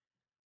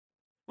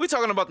 We're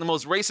talking about the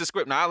most racist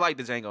script. Now, I like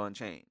the Django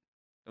Unchained.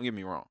 Don't get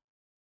me wrong.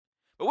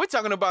 But we're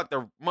talking about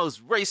the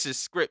most racist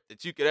script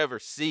that you could ever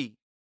see.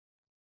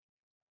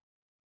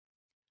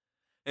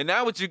 And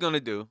now what you're going to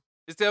do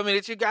is tell me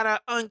that you got an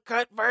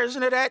uncut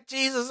version of that?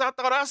 Jesus, I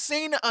thought I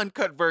seen the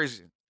uncut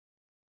version.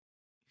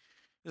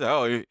 He's like,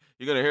 oh, you're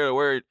going to hear the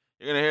word,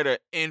 you're going to hear the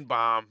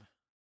N-bomb.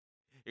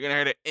 You're going to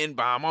hear the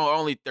N-bomb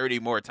only 30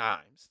 more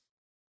times.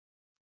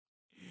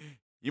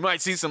 You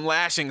might see some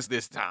lashings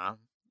this time.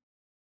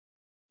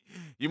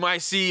 You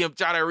might see him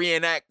try to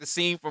reenact the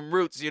scene from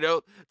Roots, you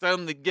know? Tell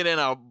him to get in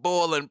a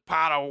boiling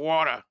pot of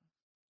water.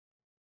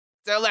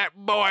 Tell that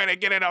boy to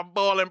get in a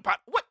boiling pot.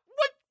 What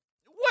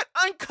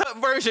uncut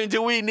version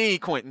do we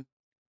need, Quentin?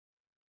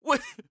 What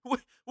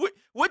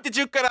did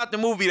you cut out the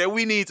movie that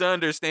we need to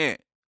understand?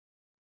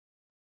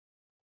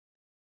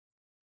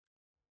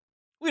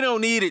 We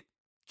don't need it.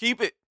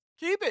 Keep it.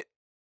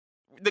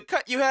 The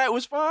cut you had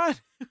was fine.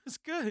 It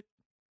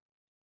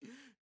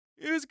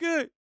was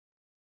good.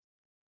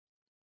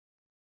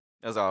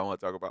 That's all I want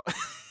to talk about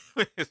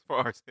as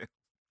far as him.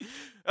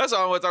 That's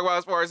all I want to talk about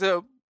as far as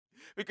him.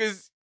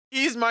 Because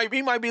he might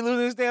be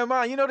losing his damn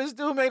mind. You know, this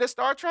dude made a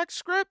Star Trek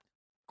script?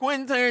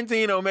 Quentin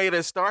Tarantino made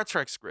a Star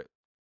Trek script.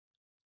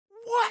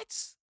 What?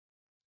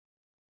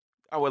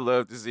 I would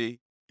love to see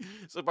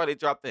somebody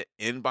drop the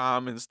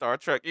N-bomb in Star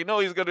Trek. You know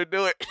he's going to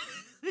do it.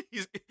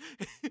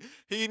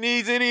 He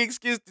needs any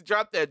excuse to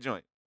drop that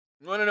joint.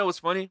 You want to know what's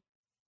funny?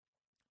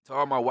 To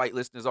all my white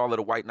listeners, all of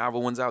the white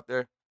novel ones out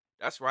there.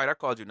 That's right, I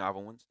called you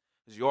novel ones.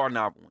 Because you are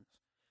novel ones.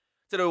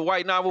 To the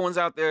white novel ones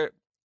out there,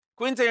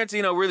 Quentin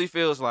Tarantino really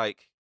feels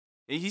like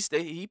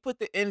he put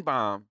the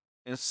N-bomb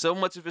in so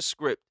much of his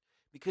script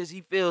because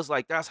he feels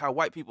like that's how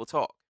white people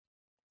talk.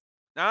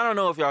 Now, I don't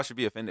know if y'all should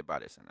be offended by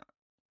this or not.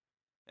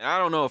 And I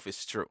don't know if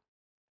it's true.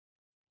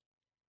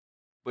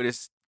 But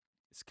it's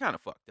kind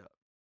of fucked up.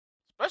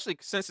 Especially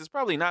since it's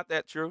probably not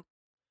that true.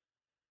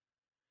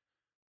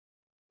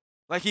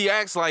 Like, he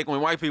acts like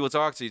when white people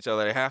talk to each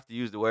other, they have to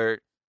use the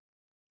word.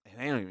 And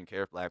they don't even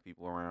care if black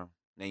people are around.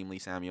 Namely,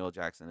 Samuel L.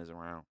 Jackson is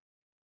around.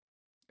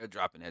 They're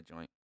dropping that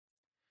joint.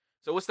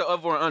 So what's the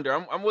over or under?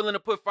 I'm willing to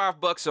put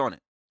 $5 on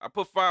it. I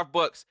put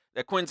 $5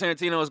 that Quentin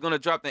Tarantino is going to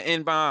drop the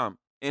N-bomb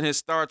in his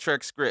Star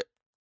Trek script.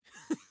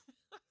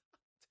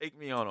 Take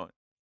me on it.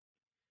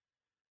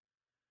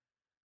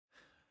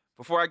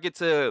 Before I get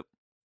to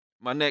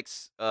my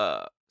next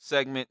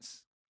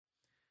segments,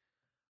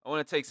 I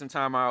want to take some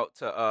time out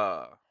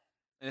to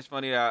and it's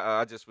funny that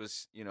I just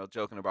was,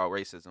 joking about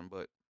racism,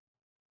 but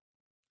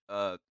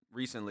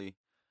recently,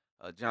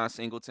 John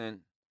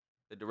Singleton,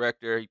 the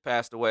director, he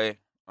passed away.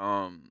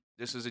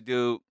 This was a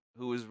dude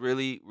who was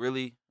really,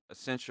 really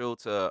essential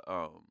to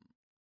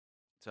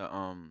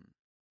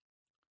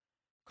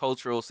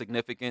cultural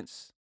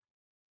significance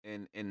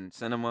in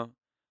cinema.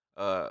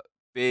 Uh,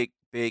 big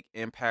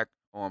impact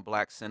on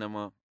black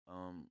cinema.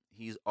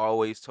 He's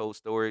always told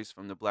stories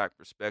from the black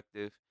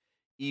perspective.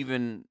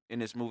 Even in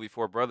this movie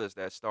Four Brothers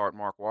that starred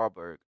Mark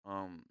Wahlberg,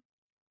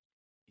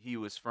 he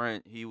was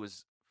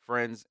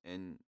friends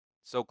and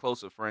so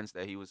close of friends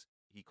that he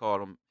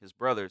called them his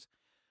brothers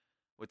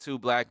with two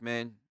black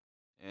men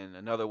and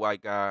another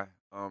white guy.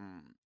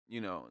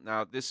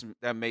 Now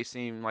that may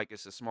seem like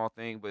it's a small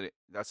thing, but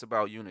that's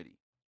about unity.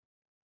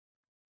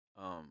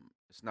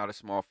 It's not a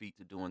small feat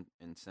to do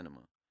in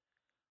cinema.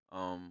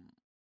 Um,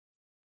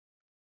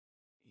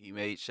 he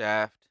made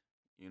Shaft,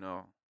 you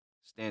know,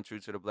 stand true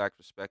to the black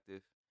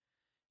perspective,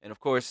 and of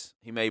course,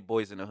 he made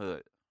Boys in the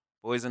Hood.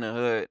 Boys in the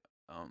Hood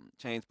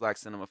changed black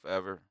cinema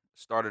forever.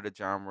 Started a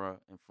genre,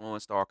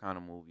 influenced all kind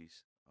of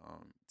movies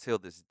till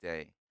this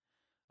day.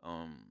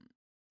 Um,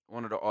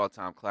 One of the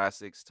all-time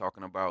classics,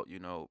 talking about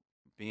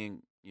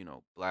being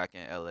black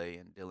in L.A.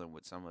 and dealing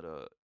with some of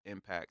the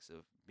impacts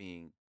of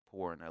being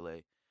poor in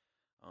L.A.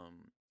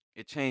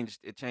 It changed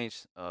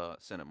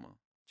cinema,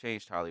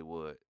 changed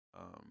Hollywood.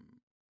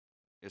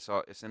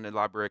 It's in the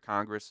Library of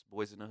Congress.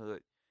 Boys in the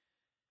Hood.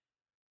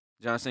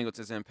 John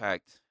Singleton's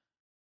impact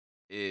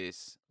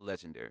is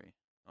legendary.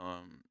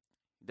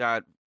 He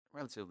died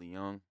relatively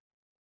young.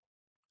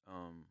 I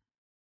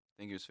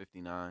think he was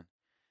 59,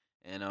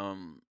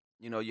 and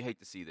you hate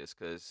to see this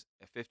because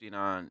at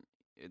 59,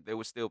 there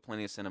was still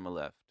plenty of cinema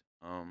left.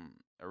 I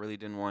really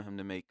didn't want him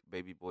to make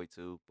Baby Boy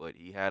 2, but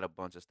he had a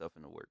bunch of stuff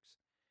in the works,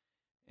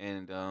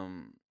 and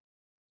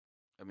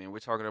I mean, we're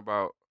talking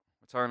about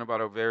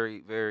a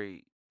very,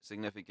 very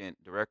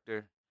significant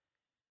director.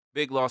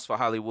 Big loss for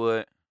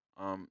Hollywood.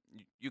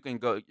 You can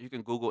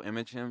Google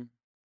image him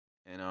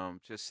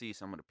and just see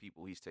some of the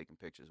people he's taking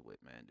pictures with.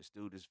 Man, this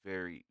dude is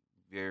very,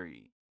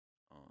 very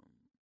um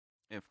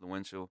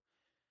influential,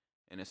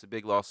 and it's a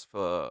big loss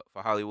for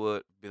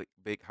Hollywood.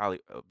 Big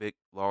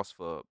loss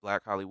for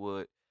Black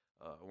Hollywood.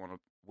 I want to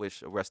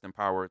wish a rest in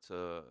power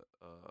to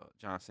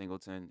John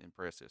Singleton and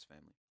prayers to his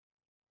family.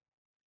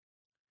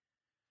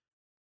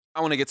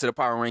 I want to get to the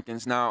power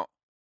rankings now.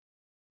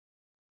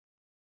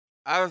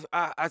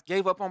 I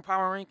gave up on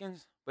power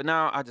rankings, but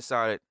now I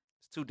decided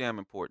it's too damn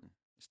important.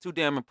 It's too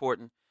damn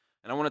important,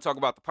 and I want to talk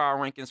about the power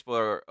rankings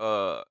for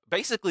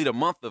basically the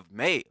month of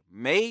May.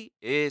 May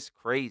is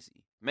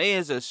crazy. May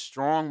is a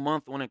strong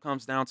month when it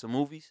comes down to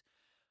movies.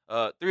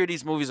 Three of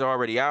these movies are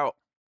already out.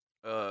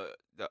 The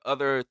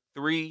other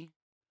three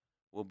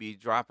will be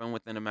dropping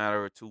within a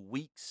matter of 2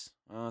 weeks,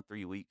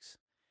 3 weeks,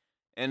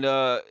 and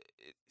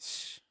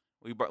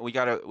we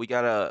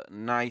got a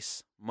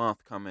nice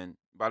month coming.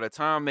 By the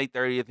time May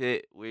 30th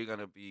hit, we're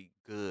gonna be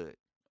good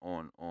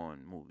on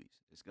movies.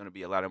 It's gonna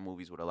be a lot of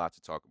movies with a lot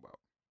to talk about.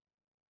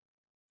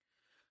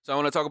 So I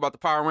want to talk about the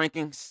power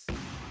rankings.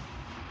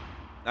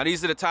 Now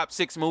these are the top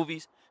 6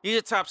 movies. These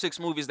are the top 6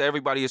 movies that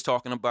everybody is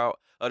talking about.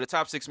 The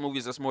top 6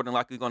 movies that's more than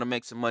likely going to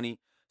make some money.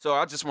 So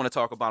I just want to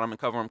talk about them and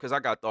cover them because I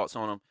got thoughts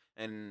on them.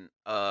 And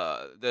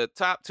the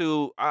top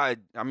two, I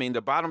mean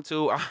the bottom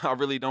two, I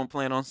really don't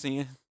plan on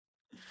seeing.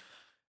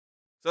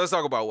 So let's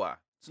talk about why.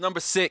 So number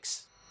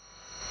 6,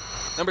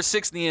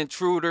 The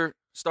Intruder,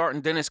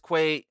 starring Dennis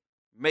Quaid,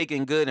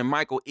 Megan Good, and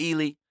Michael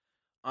Ealy.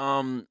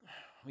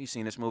 We've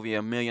seen this movie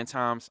a million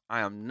times.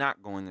 I am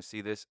not going to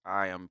see this.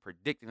 I am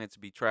predicting it to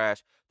be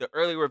trash. The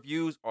early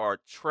reviews are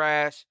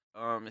trash.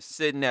 It's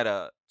sitting at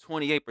a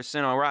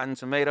 28% on Rotten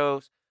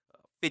Tomatoes,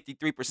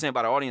 53%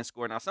 by the audience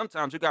score. Now,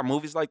 sometimes you got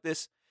movies like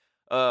this.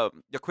 The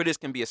critics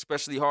can be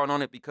especially hard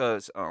on it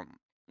because,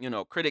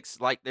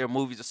 critics like their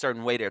movies a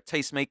certain way. They're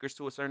tastemakers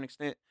to a certain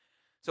extent.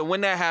 So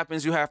when that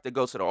happens, you have to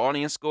go to the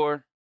audience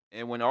score.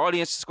 And when the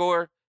audience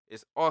score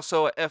is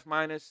also a F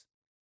minus,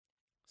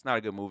 it's not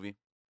a good movie.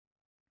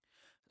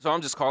 So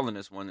I'm just calling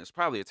this one. It's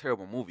probably a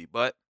terrible movie,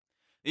 but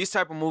these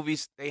type of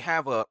movies, they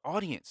have an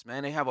audience,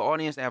 man. They have an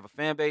audience. They have a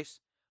fan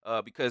base.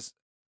 Because,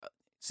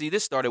 see,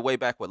 this started way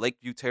back with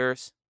Lakeview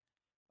Terrace.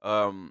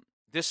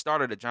 This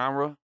started a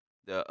genre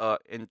the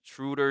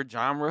intruder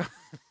genre,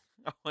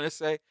 I want to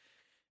say.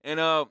 And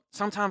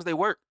sometimes they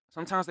work.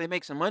 Sometimes they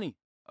make some money.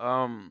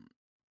 Um,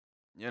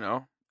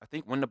 I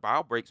think When the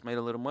Bow Breaks made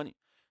a little money.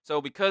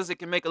 So because it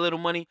can make a little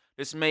money,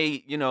 this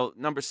made,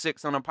 number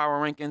 6 on the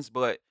power rankings,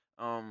 but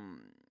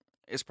um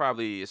it's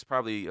probably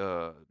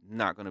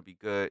not gonna be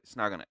good. It's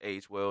not gonna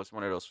age well. It's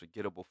one of those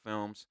forgettable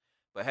films.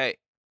 But hey,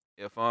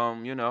 if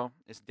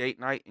it's date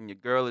night and your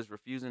girl is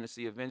refusing to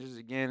see Avengers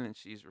again and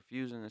she's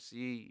refusing to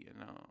see,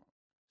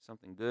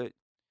 something good,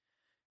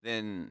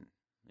 then,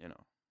 you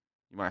know,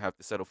 you might have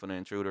to settle for The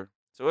Intruder.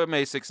 So it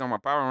made 6 on my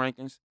power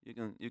rankings. You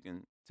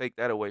can take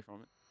that away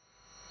from it.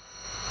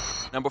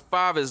 Number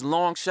 5 is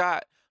Long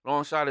Shot.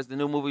 Long Shot is the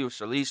new movie with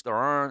Charlize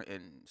Theron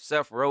and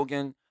Seth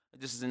Rogen.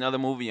 This is another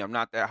movie I'm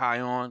not that high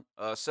on.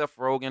 Seth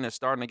Rogen is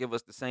starting to give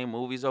us the same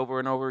movies over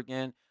and over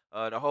again.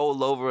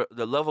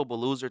 The lovable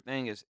loser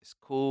thing is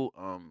cool.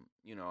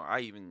 I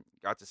even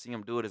got to see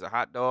him do it as a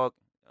hot dog.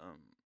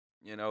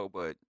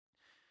 But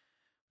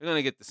we're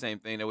gonna get the same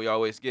thing that we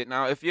always get.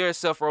 Now, if you're a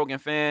Seth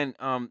Rogen fan,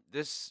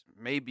 this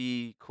may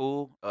be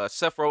cool.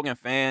 Seth Rogen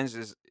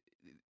fans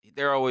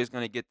they're always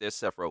gonna get their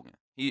Seth Rogen.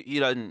 He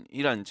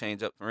doesn't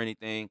change up for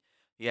anything.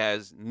 He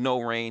has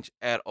no range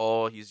at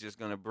all. He's just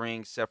gonna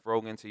bring Seth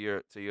Rogen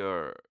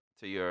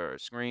to your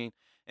screen,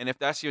 and if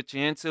that's your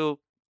chin to,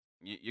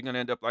 you're gonna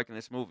end up liking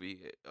this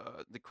movie.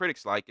 The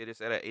critics like it.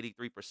 It's at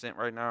 83%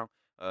 right now.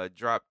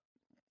 Dropped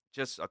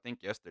just I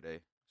think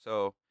yesterday.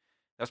 So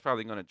that's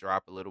probably going to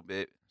drop a little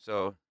bit.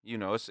 So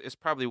it's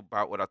probably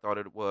about what I thought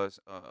it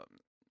was.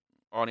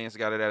 Audience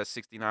got it at a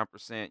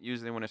 69%.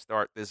 Usually when it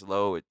starts this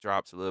low, it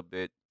drops a little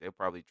bit. They'll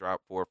probably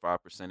drop 4 or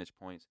 5 percentage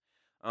points.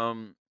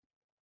 Um,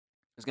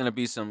 it's going to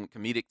be some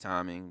comedic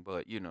timing,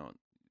 but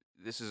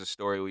this is a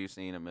story we've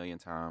seen a million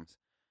times.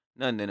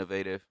 Nothing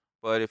innovative.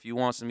 But if you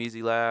want some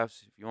easy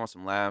laughs, if you want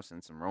some laughs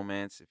and some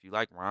romance, if you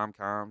like rom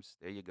coms,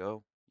 there you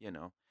go.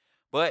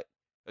 But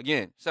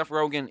again, Seth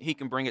Rogen, he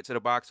can bring it to the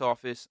box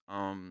office.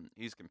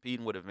 He's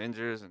competing with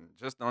Avengers, and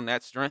just on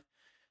that strength,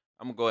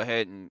 I'm gonna go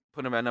ahead and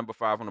put him at number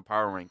 5 on the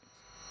power rankings.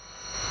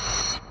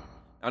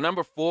 Now,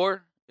 number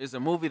 4 is a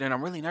movie that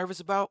I'm really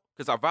nervous about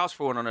because I vouched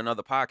for it on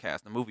another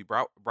podcast. The movie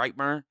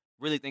Brightburn.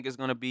 Really think it's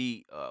gonna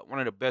be one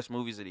of the best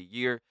movies of the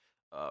year.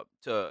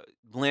 To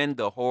blend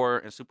the horror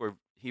and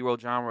superhero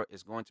genre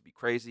is going to be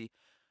crazy.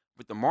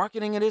 But the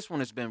marketing of this one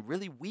has been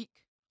really weak.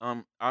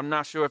 I'm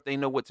not sure if they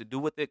know what to do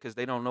with it because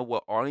they don't know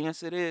what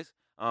audience it is.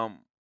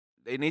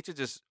 They need to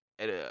just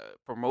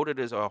promote it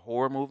as a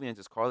horror movie and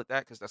just call it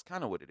that because that's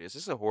kind of what it is.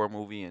 It's a horror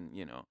movie, and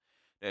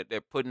that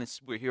they're putting a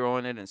superhero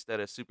in it instead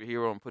of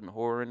superhero and putting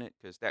horror in it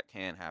because that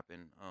can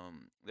happen.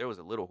 There was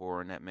a little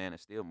horror in that Man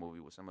of Steel movie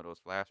with some of those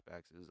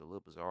flashbacks. It was a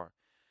little bizarre.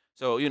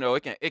 So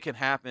it can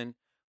happen,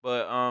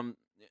 but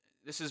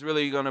this is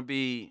really gonna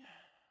be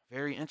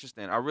very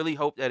interesting. I really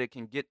hope that it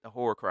can get the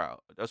horror crowd.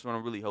 That's what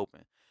I'm really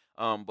hoping.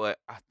 But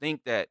I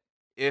think that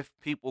if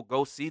people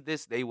go see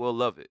this, they will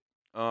love it.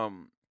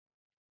 Um,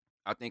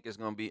 I think it's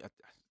gonna be. I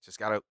just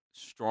got a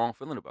strong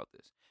feeling about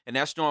this, and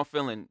that strong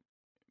feeling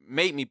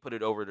made me put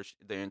it over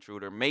the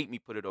Intruder. Made me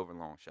put it over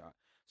Long Shot.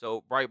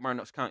 So Brightburn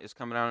is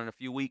coming out in a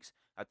few weeks.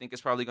 I think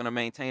it's probably gonna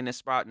maintain this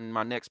spot in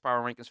my next power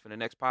rankings for the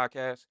next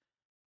podcast.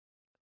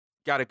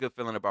 Got a good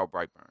feeling about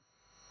Brightburn.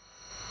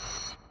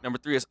 Number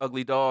 3 is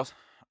Ugly Dolls.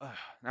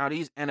 Now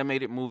these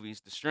animated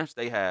movies, the strengths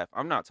they have.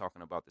 I'm not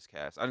talking about this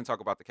cast. I didn't talk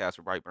about the cast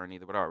for Brightburn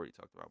either, but I already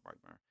talked about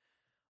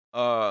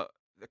Brightburn.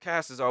 The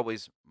cast is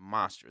always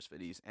monstrous for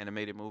these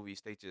animated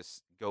movies. They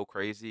just go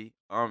crazy.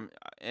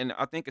 And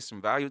I think it's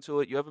some value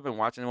to it. You ever been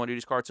watching one of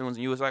these cartoons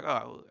and you was like,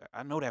 oh,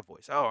 I know that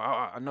voice. Oh,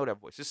 I know that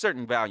voice. There's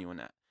certain value in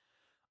that.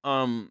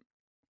 Um,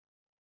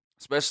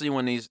 Especially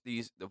when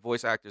the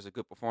voice actors are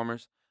good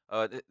performers.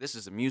 This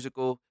is a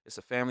musical. It's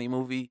a family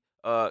movie.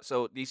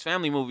 So these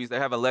family movies they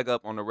have a leg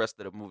up on the rest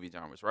of the movie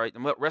genres, right?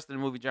 The rest of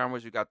the movie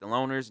genres, you got the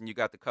loners and you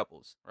got the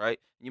couples, right?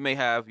 You may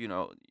have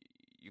your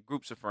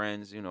groups of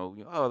friends,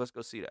 oh, let's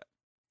go see that,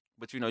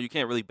 but you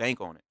can't really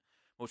bank on it.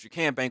 What you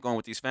can bank on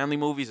with these family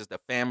movies is the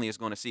family is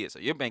going to see it. So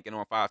you're banking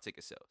on 5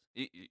 ticket sales.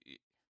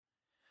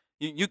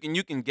 You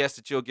can guess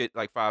that you'll get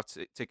like 5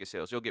 ticket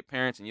sales. You'll get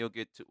parents and you'll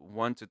get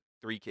 1 to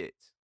 3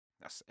 kids.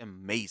 That's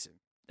amazing.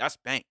 That's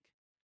bank.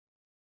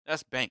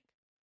 That's bank.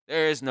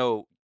 There is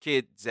no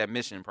kids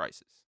admission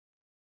prices.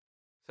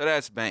 So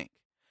that's bank.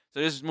 So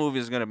this movie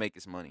is gonna make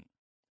its money.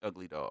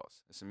 Ugly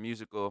Dolls. It's a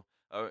musical.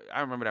 I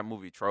remember that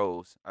movie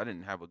Trolls. I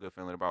didn't have a good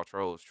feeling about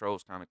Trolls.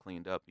 Trolls kind of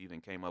cleaned up. Even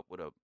came up with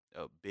a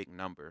big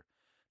number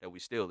that we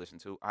still listen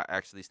to. I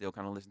actually still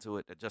kind of listen to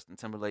it. The Justin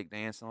Timberlake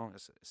dance song.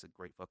 It's a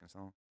great fucking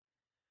song.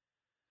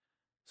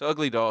 So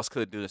Ugly Dolls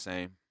could do the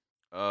same.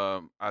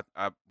 I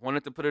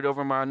wanted to put it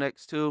over my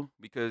next 2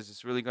 because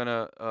it's really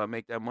gonna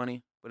make that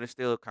money, but it's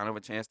still kind of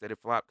a chance that it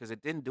flopped because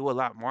it didn't do a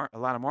lot of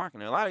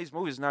marketing. A lot of these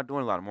movies are not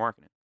doing a lot of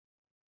marketing.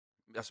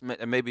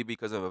 That maybe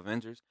because of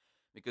Avengers,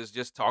 because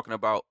just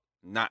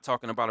not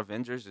talking about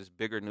Avengers is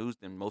bigger news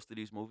than most of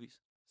these movies.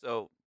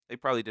 So they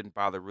probably didn't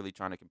bother really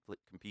trying to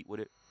compete with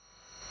it.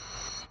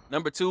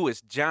 Number 2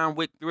 is John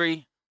Wick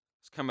 3.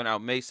 It's coming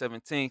out May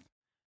 17th.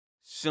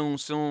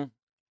 Soon.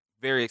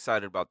 very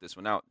excited about this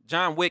one. Now,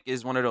 John Wick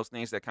is one of those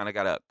things that kind of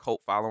got a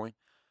cult following.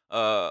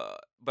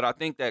 But I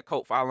think that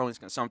cult followings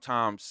can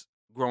sometimes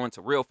grow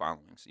into real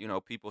followings. You know,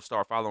 people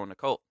start following the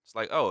cult. It's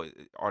like, oh,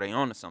 are they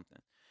on to something?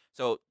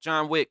 So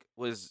John Wick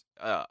was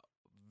a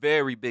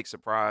very big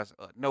surprise.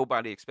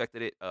 Nobody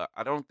expected it.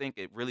 I don't think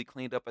it really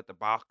cleaned up at the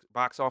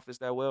box office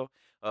that well.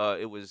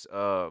 It was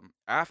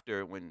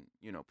after when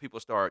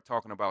people start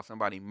talking about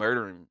somebody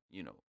murdering,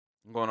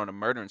 going on a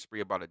murdering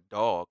spree about a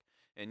dog,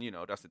 and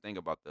that's the thing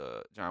about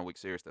the John Wick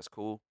series that's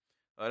cool.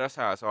 That's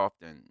how it's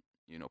often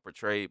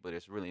portrayed, but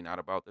it's really not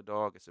about the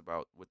dog. It's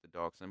about what the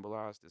dog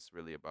symbolized. It's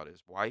really about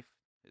his wife,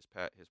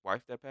 his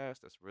wife that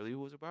passed. That's really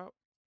who it's about.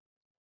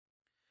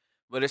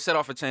 But it set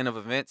off a chain of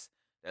events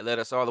that led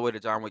us all the way to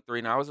John Wick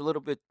 3. Now, I was a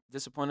little bit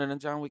disappointed in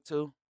John Wick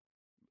 2.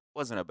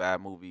 Wasn't a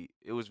bad movie.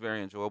 It was a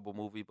very enjoyable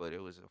movie, but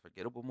it was a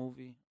forgettable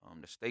movie.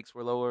 The stakes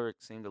were lower. It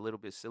seemed a little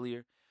bit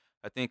sillier.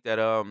 I think that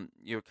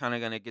you're kind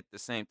of gonna get the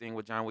same thing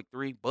with John Wick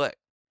 3, but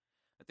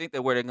I think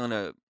that where they're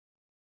gonna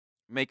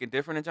make it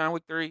different in John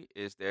Wick 3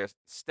 is they're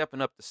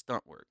stepping up the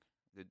stunt work.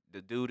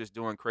 The dude is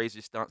doing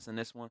crazy stunts in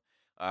this one.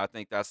 I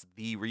think that's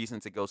the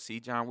reason to go see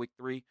John Wick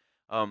 3.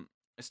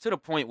 It's to the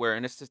point where,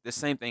 and it's just the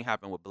same thing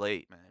happened with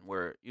Blade, man,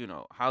 where,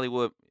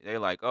 Hollywood, they're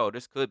like, oh,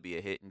 this could be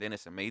a hit, and then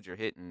it's a major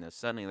hit, and then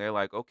suddenly they're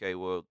like, okay,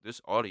 well,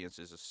 this audience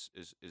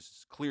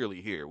is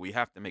clearly here. We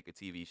have to make a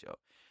TV show.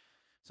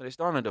 So they're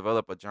starting to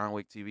develop a John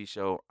Wick TV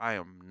show. I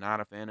am not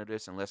a fan of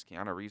this unless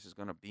Keanu Reeves is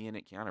going to be in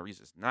it. Keanu Reeves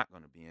is not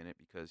going to be in it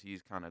because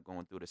he's kind of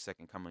going through the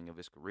second coming of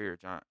his career.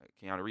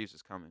 Keanu Reeves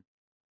is coming.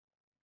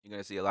 You're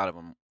going to see a lot of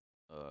them.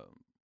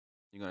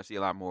 You're going to see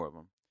a lot more of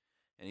them.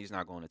 And he's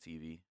not going to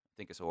TV. I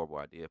think it's a horrible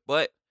idea.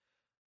 But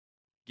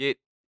get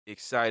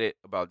excited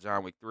about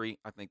John Wick 3.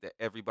 I think that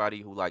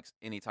everybody who likes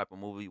any type of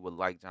movie would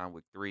like John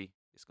Wick 3.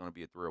 It's going to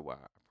be a thrill ride.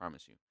 I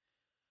promise you.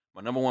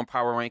 My number one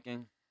power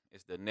ranking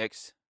is the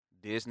next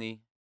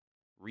Disney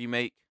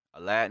remake,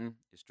 Aladdin.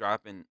 It's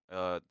dropping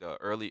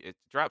it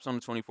drops on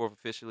the 24th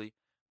officially,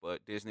 but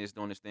Disney is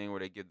doing this thing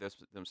where they give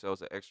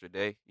themselves an extra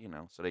day,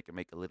 so they can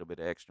make a little bit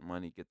of extra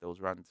money, get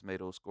those Rotten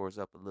Tomatoes scores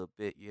up a little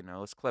bit.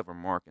 It's clever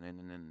marketing,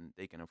 and then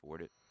they can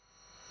afford it.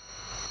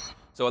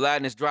 So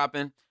Aladdin is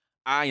dropping.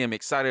 I am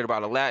excited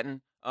about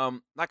Aladdin.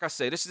 Like I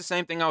said, this is the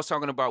same thing I was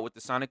talking about with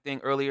the Sonic thing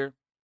earlier.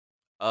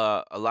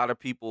 A lot of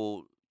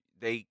people,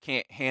 they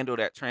can't handle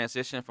that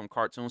transition from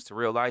cartoons to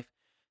real life.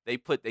 They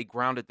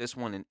grounded this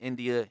one in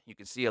India. You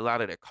can see a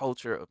lot of the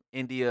culture of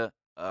India.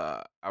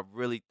 I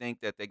really think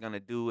that they're gonna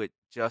do it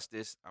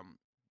justice. I'm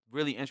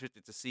really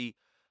interested to see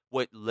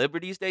what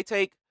liberties they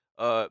take.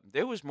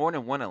 There was more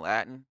than one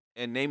Aladdin,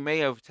 and they may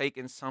have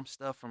taken some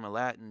stuff from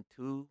Aladdin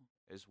too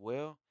as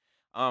well.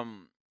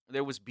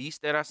 There was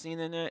Beast that I seen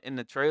in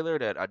the trailer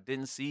that I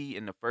didn't see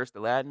in the first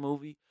Aladdin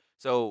movie.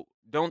 So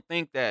don't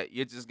think that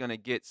you're just gonna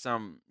get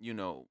some,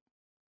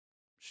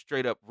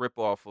 straight up rip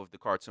off of the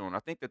cartoon. I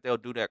think that they'll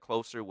do that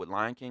closer with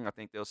Lion King. I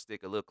think they'll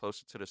stick a little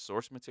closer to the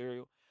source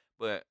material.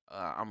 But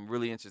I'm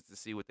really interested to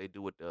see what they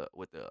do with the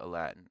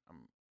Aladdin.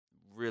 I'm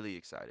really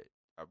excited.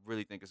 I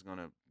really think it's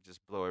gonna just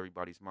blow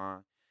everybody's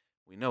mind.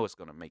 We know it's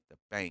gonna make the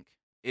bank.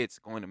 It's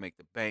going to make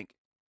the bank,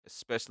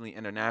 especially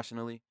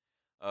internationally.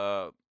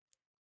 Uh,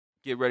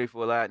 get ready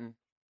for Aladdin.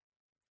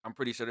 I'm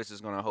pretty sure this is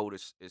gonna hold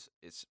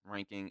its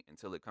ranking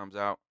until it comes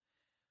out.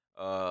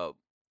 Uh,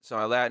 so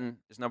Aladdin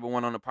is number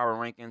one on the power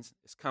rankings.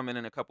 It's coming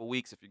in a couple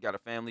weeks. If you got a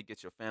family,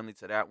 get your family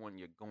to that one.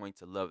 You're going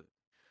to love it.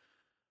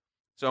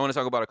 So I want to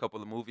talk about a couple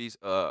of movies.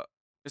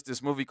 It's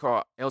this movie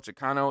called El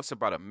Chicano. It's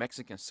about a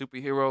Mexican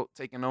superhero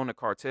taking on the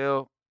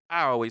cartel.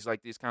 I always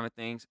like these kind of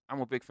things. I'm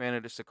a big fan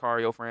of the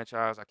Sicario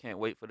franchise. I can't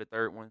wait for the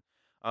third one.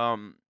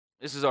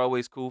 This is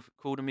always cool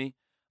to me.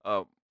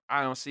 Uh,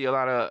 I don't see a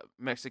lot of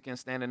Mexicans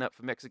standing up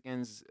for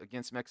Mexicans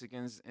against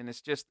Mexicans, and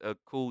it's just a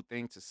cool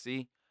thing to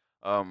see.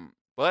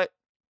 But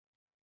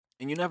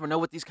and you never know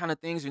with these kind of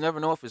things. You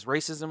never know if it's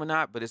racism or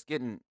not, but it's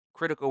getting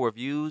critical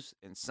reviews,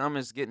 and some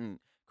is getting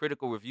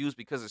critical reviews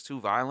because it's too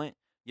violent.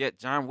 Yet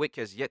John Wick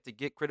has yet to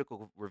get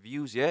critical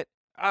reviews yet.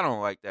 I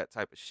don't like that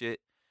type of shit.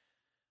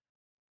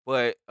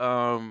 But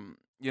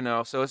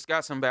so it's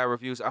got some bad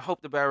reviews. I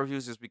hope the bad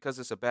reviews is because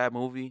it's a bad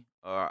movie.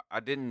 I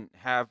didn't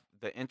have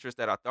the interest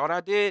that I thought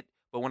I did,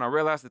 but when I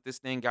realized that this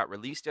thing got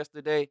released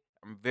yesterday,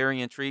 I'm very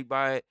intrigued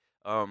by it.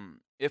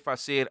 If I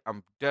see it,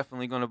 I'm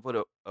definitely gonna put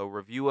a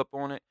review up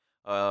on it.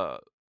 Uh,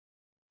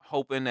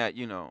 hoping that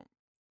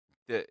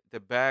the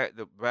bad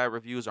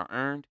reviews are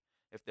earned.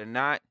 If they're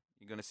not,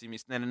 you're gonna see me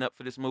standing up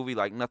for this movie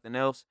like nothing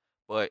else.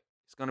 But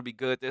it's gonna be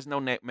good. There's no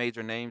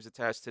major names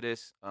attached to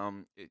this.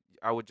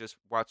 I would just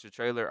watch the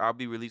trailer. I'll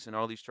be releasing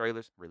all these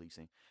trailers.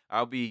 Releasing.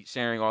 I'll be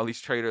sharing all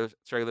these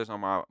trailers on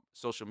my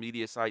social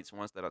media sites.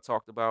 Ones that I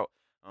talked about.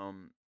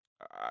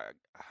 I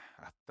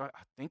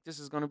I think this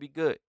is gonna be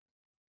good.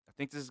 I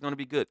think this is going to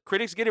be good.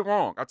 Critics get it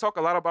wrong. I talk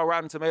a lot about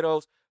Rotten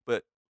Tomatoes,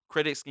 but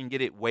critics can get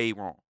it way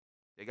wrong.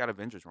 They got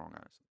Avengers wrong,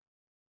 honestly.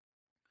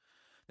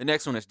 The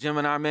next one is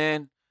Gemini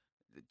Man.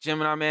 The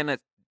Gemini Man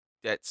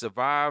that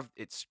survived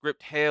its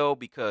script hell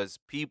because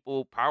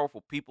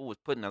powerful people, was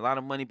putting a lot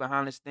of money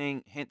behind this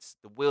thing. Hence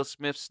the Will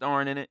Smith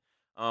starring in it.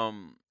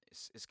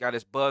 It's got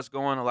its buzz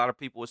going. A lot of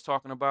people was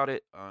talking about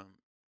it.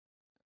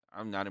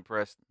 I'm not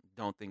impressed.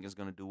 Don't think it's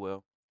gonna do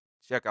well.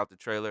 Check out the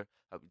trailer.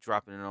 I'll be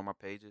dropping it on my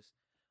pages.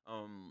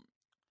 Um,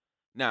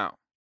 Now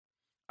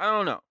I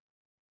don't know.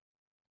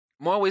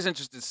 I'm always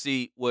interested to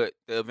see what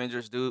the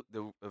Avengers do.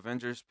 The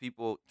Avengers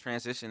people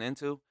transition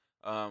into.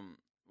 Um,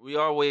 we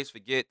always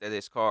forget that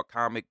it's called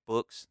comic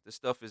books. This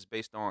stuff is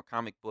based on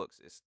comic books.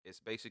 It's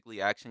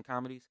basically action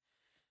comedies.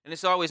 And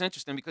it's always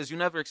interesting because you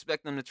never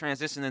expect them to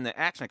transition into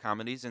action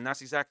comedies, and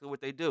that's exactly what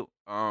they do.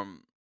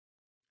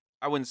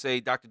 I wouldn't say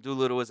Doctor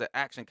Dolittle is an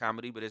action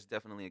comedy, but it's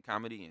definitely a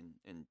comedy,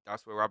 and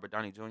that's where Robert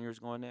Downey Jr. is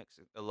going next,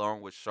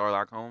 along with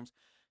Sherlock Holmes.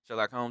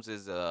 Sherlock Holmes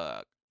is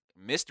a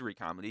mystery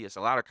comedy. It's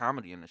a lot of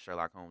comedy in the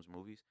Sherlock Holmes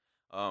movies.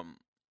 Um,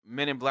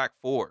 Men in Black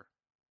 4,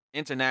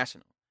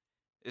 International.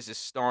 This is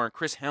starring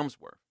Chris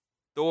Hemsworth.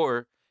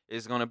 Thor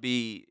is going to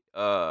be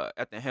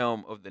at the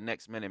helm of the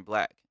next Men in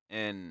Black,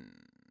 and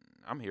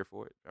I'm here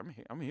for it.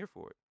 I'm here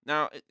for it.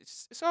 Now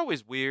it's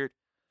always weird.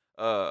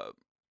 Uh,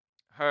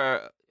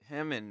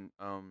 him and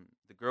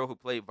the girl who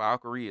played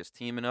Valkyrie is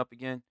teaming up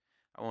again.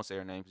 I won't say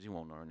her name because you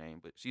won't know her name,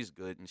 but she's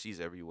good and she's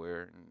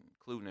everywhere,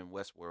 including in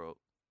Westworld.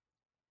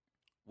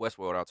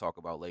 Westworld I'll talk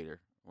about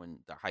later when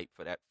the hype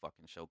for that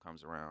fucking show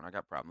comes around. I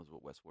got problems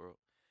with Westworld,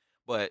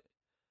 but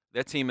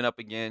they're teaming up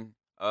again.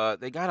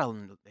 They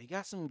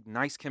got some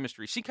nice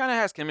chemistry. She kind of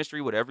has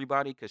chemistry with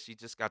everybody because she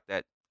just got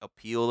that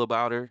appeal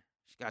about her.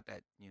 She got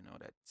that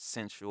that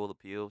sensual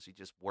appeal. She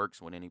just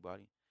works with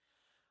anybody.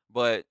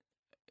 But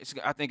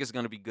I think it's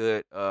gonna be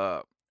good.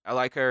 I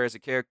like her as a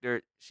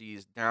character.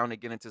 She's down to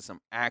get into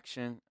some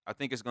action. I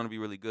think it's gonna be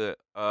really good.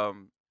 I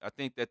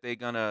think that they're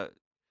gonna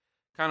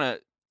kind of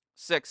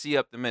sexy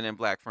up the Men in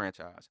Black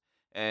franchise,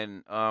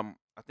 and I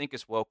think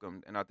it's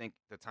welcomed, and I think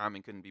the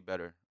timing couldn't be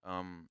better.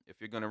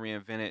 If you're gonna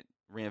reinvent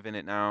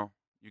it now.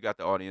 You got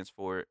the audience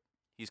for it.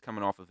 He's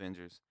coming off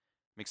Avengers.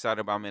 I'm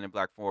excited about Men in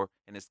Black 4,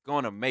 and it's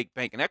gonna make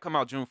bank. And that come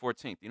out June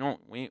 14th.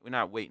 We're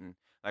not waiting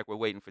like we're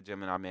waiting for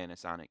Gemini Man and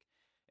Sonic.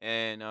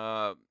 And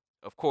of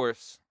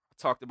course, I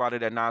talked about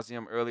it at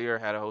nauseum earlier.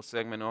 Had a whole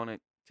segment on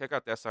it. Check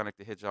out that Sonic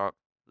the Hedgehog.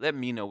 Let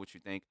me know what you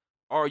think.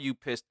 Are you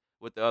pissed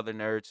with the other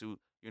nerds who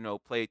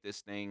played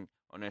this thing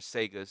on their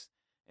Segas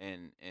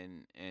and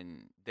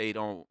they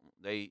don't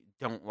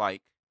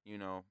like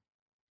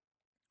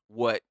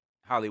what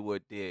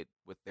Hollywood did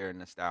with their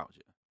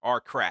nostalgia? Our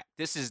crack.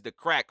 This is the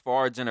crack for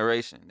our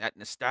generation. That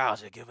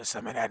nostalgia. Give us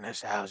some of that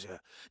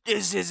nostalgia.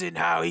 This isn't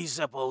how he's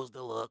supposed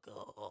to look.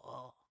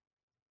 Oh.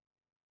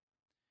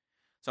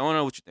 So I want to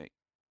know what you think.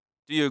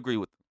 Do you agree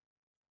with them?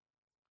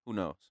 Who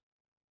knows?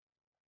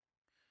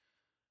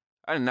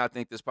 I did not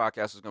think this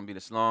podcast was going to be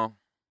this long,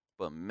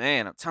 but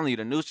man, I'm telling you,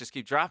 the news just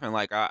keep dropping.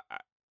 Like I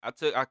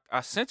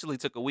essentially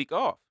took a week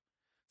off.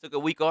 Took a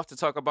week off to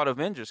talk about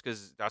Avengers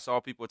because that's all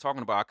people were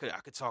talking about. I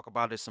could talk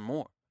about it some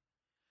more.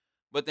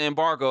 But the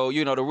embargo,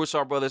 the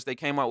Russo brothers, they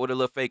came out with a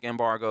little fake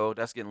embargo.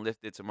 That's getting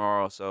lifted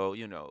tomorrow. So,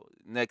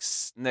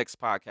 next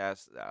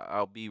podcast,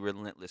 I'll be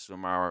relentless with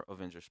my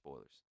Avengers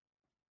spoilers.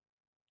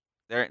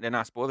 They're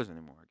not spoilers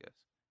anymore, I guess.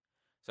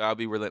 So I'll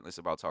be relentless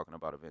about talking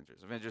about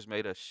Avengers. Avengers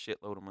made a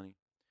shitload of money.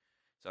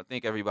 So I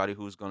think everybody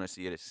who's going to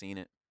see it has seen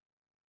it.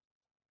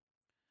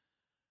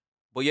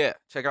 But yeah,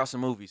 check out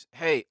some movies.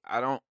 Hey, I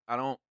don't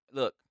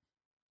look.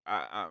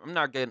 I'm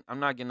not getting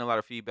a lot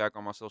of feedback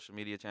on my social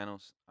media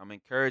channels. I'm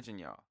encouraging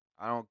y'all.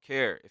 I don't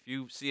care if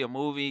you see a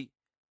movie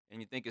and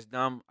you think it's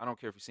dumb. I don't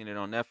care if you've seen it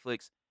on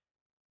Netflix.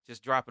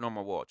 Just drop it on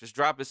my wall. Just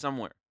drop it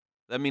somewhere.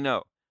 Let me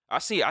know. I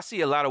see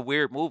a lot of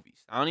weird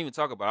movies. I don't even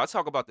talk about it. I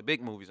talk about the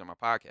big movies on my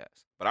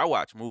podcast, but I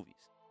watch movies.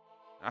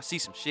 And I see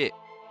some shit.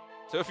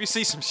 So if you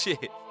see some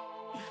shit,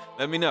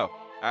 let me know.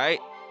 All right?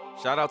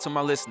 Shout out to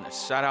my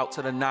listeners. Shout out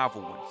to the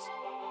novel ones.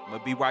 I'm going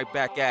to be right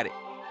back at it.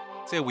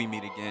 Till we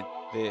meet again.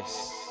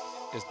 This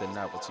is the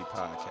Novelty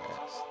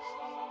Podcast.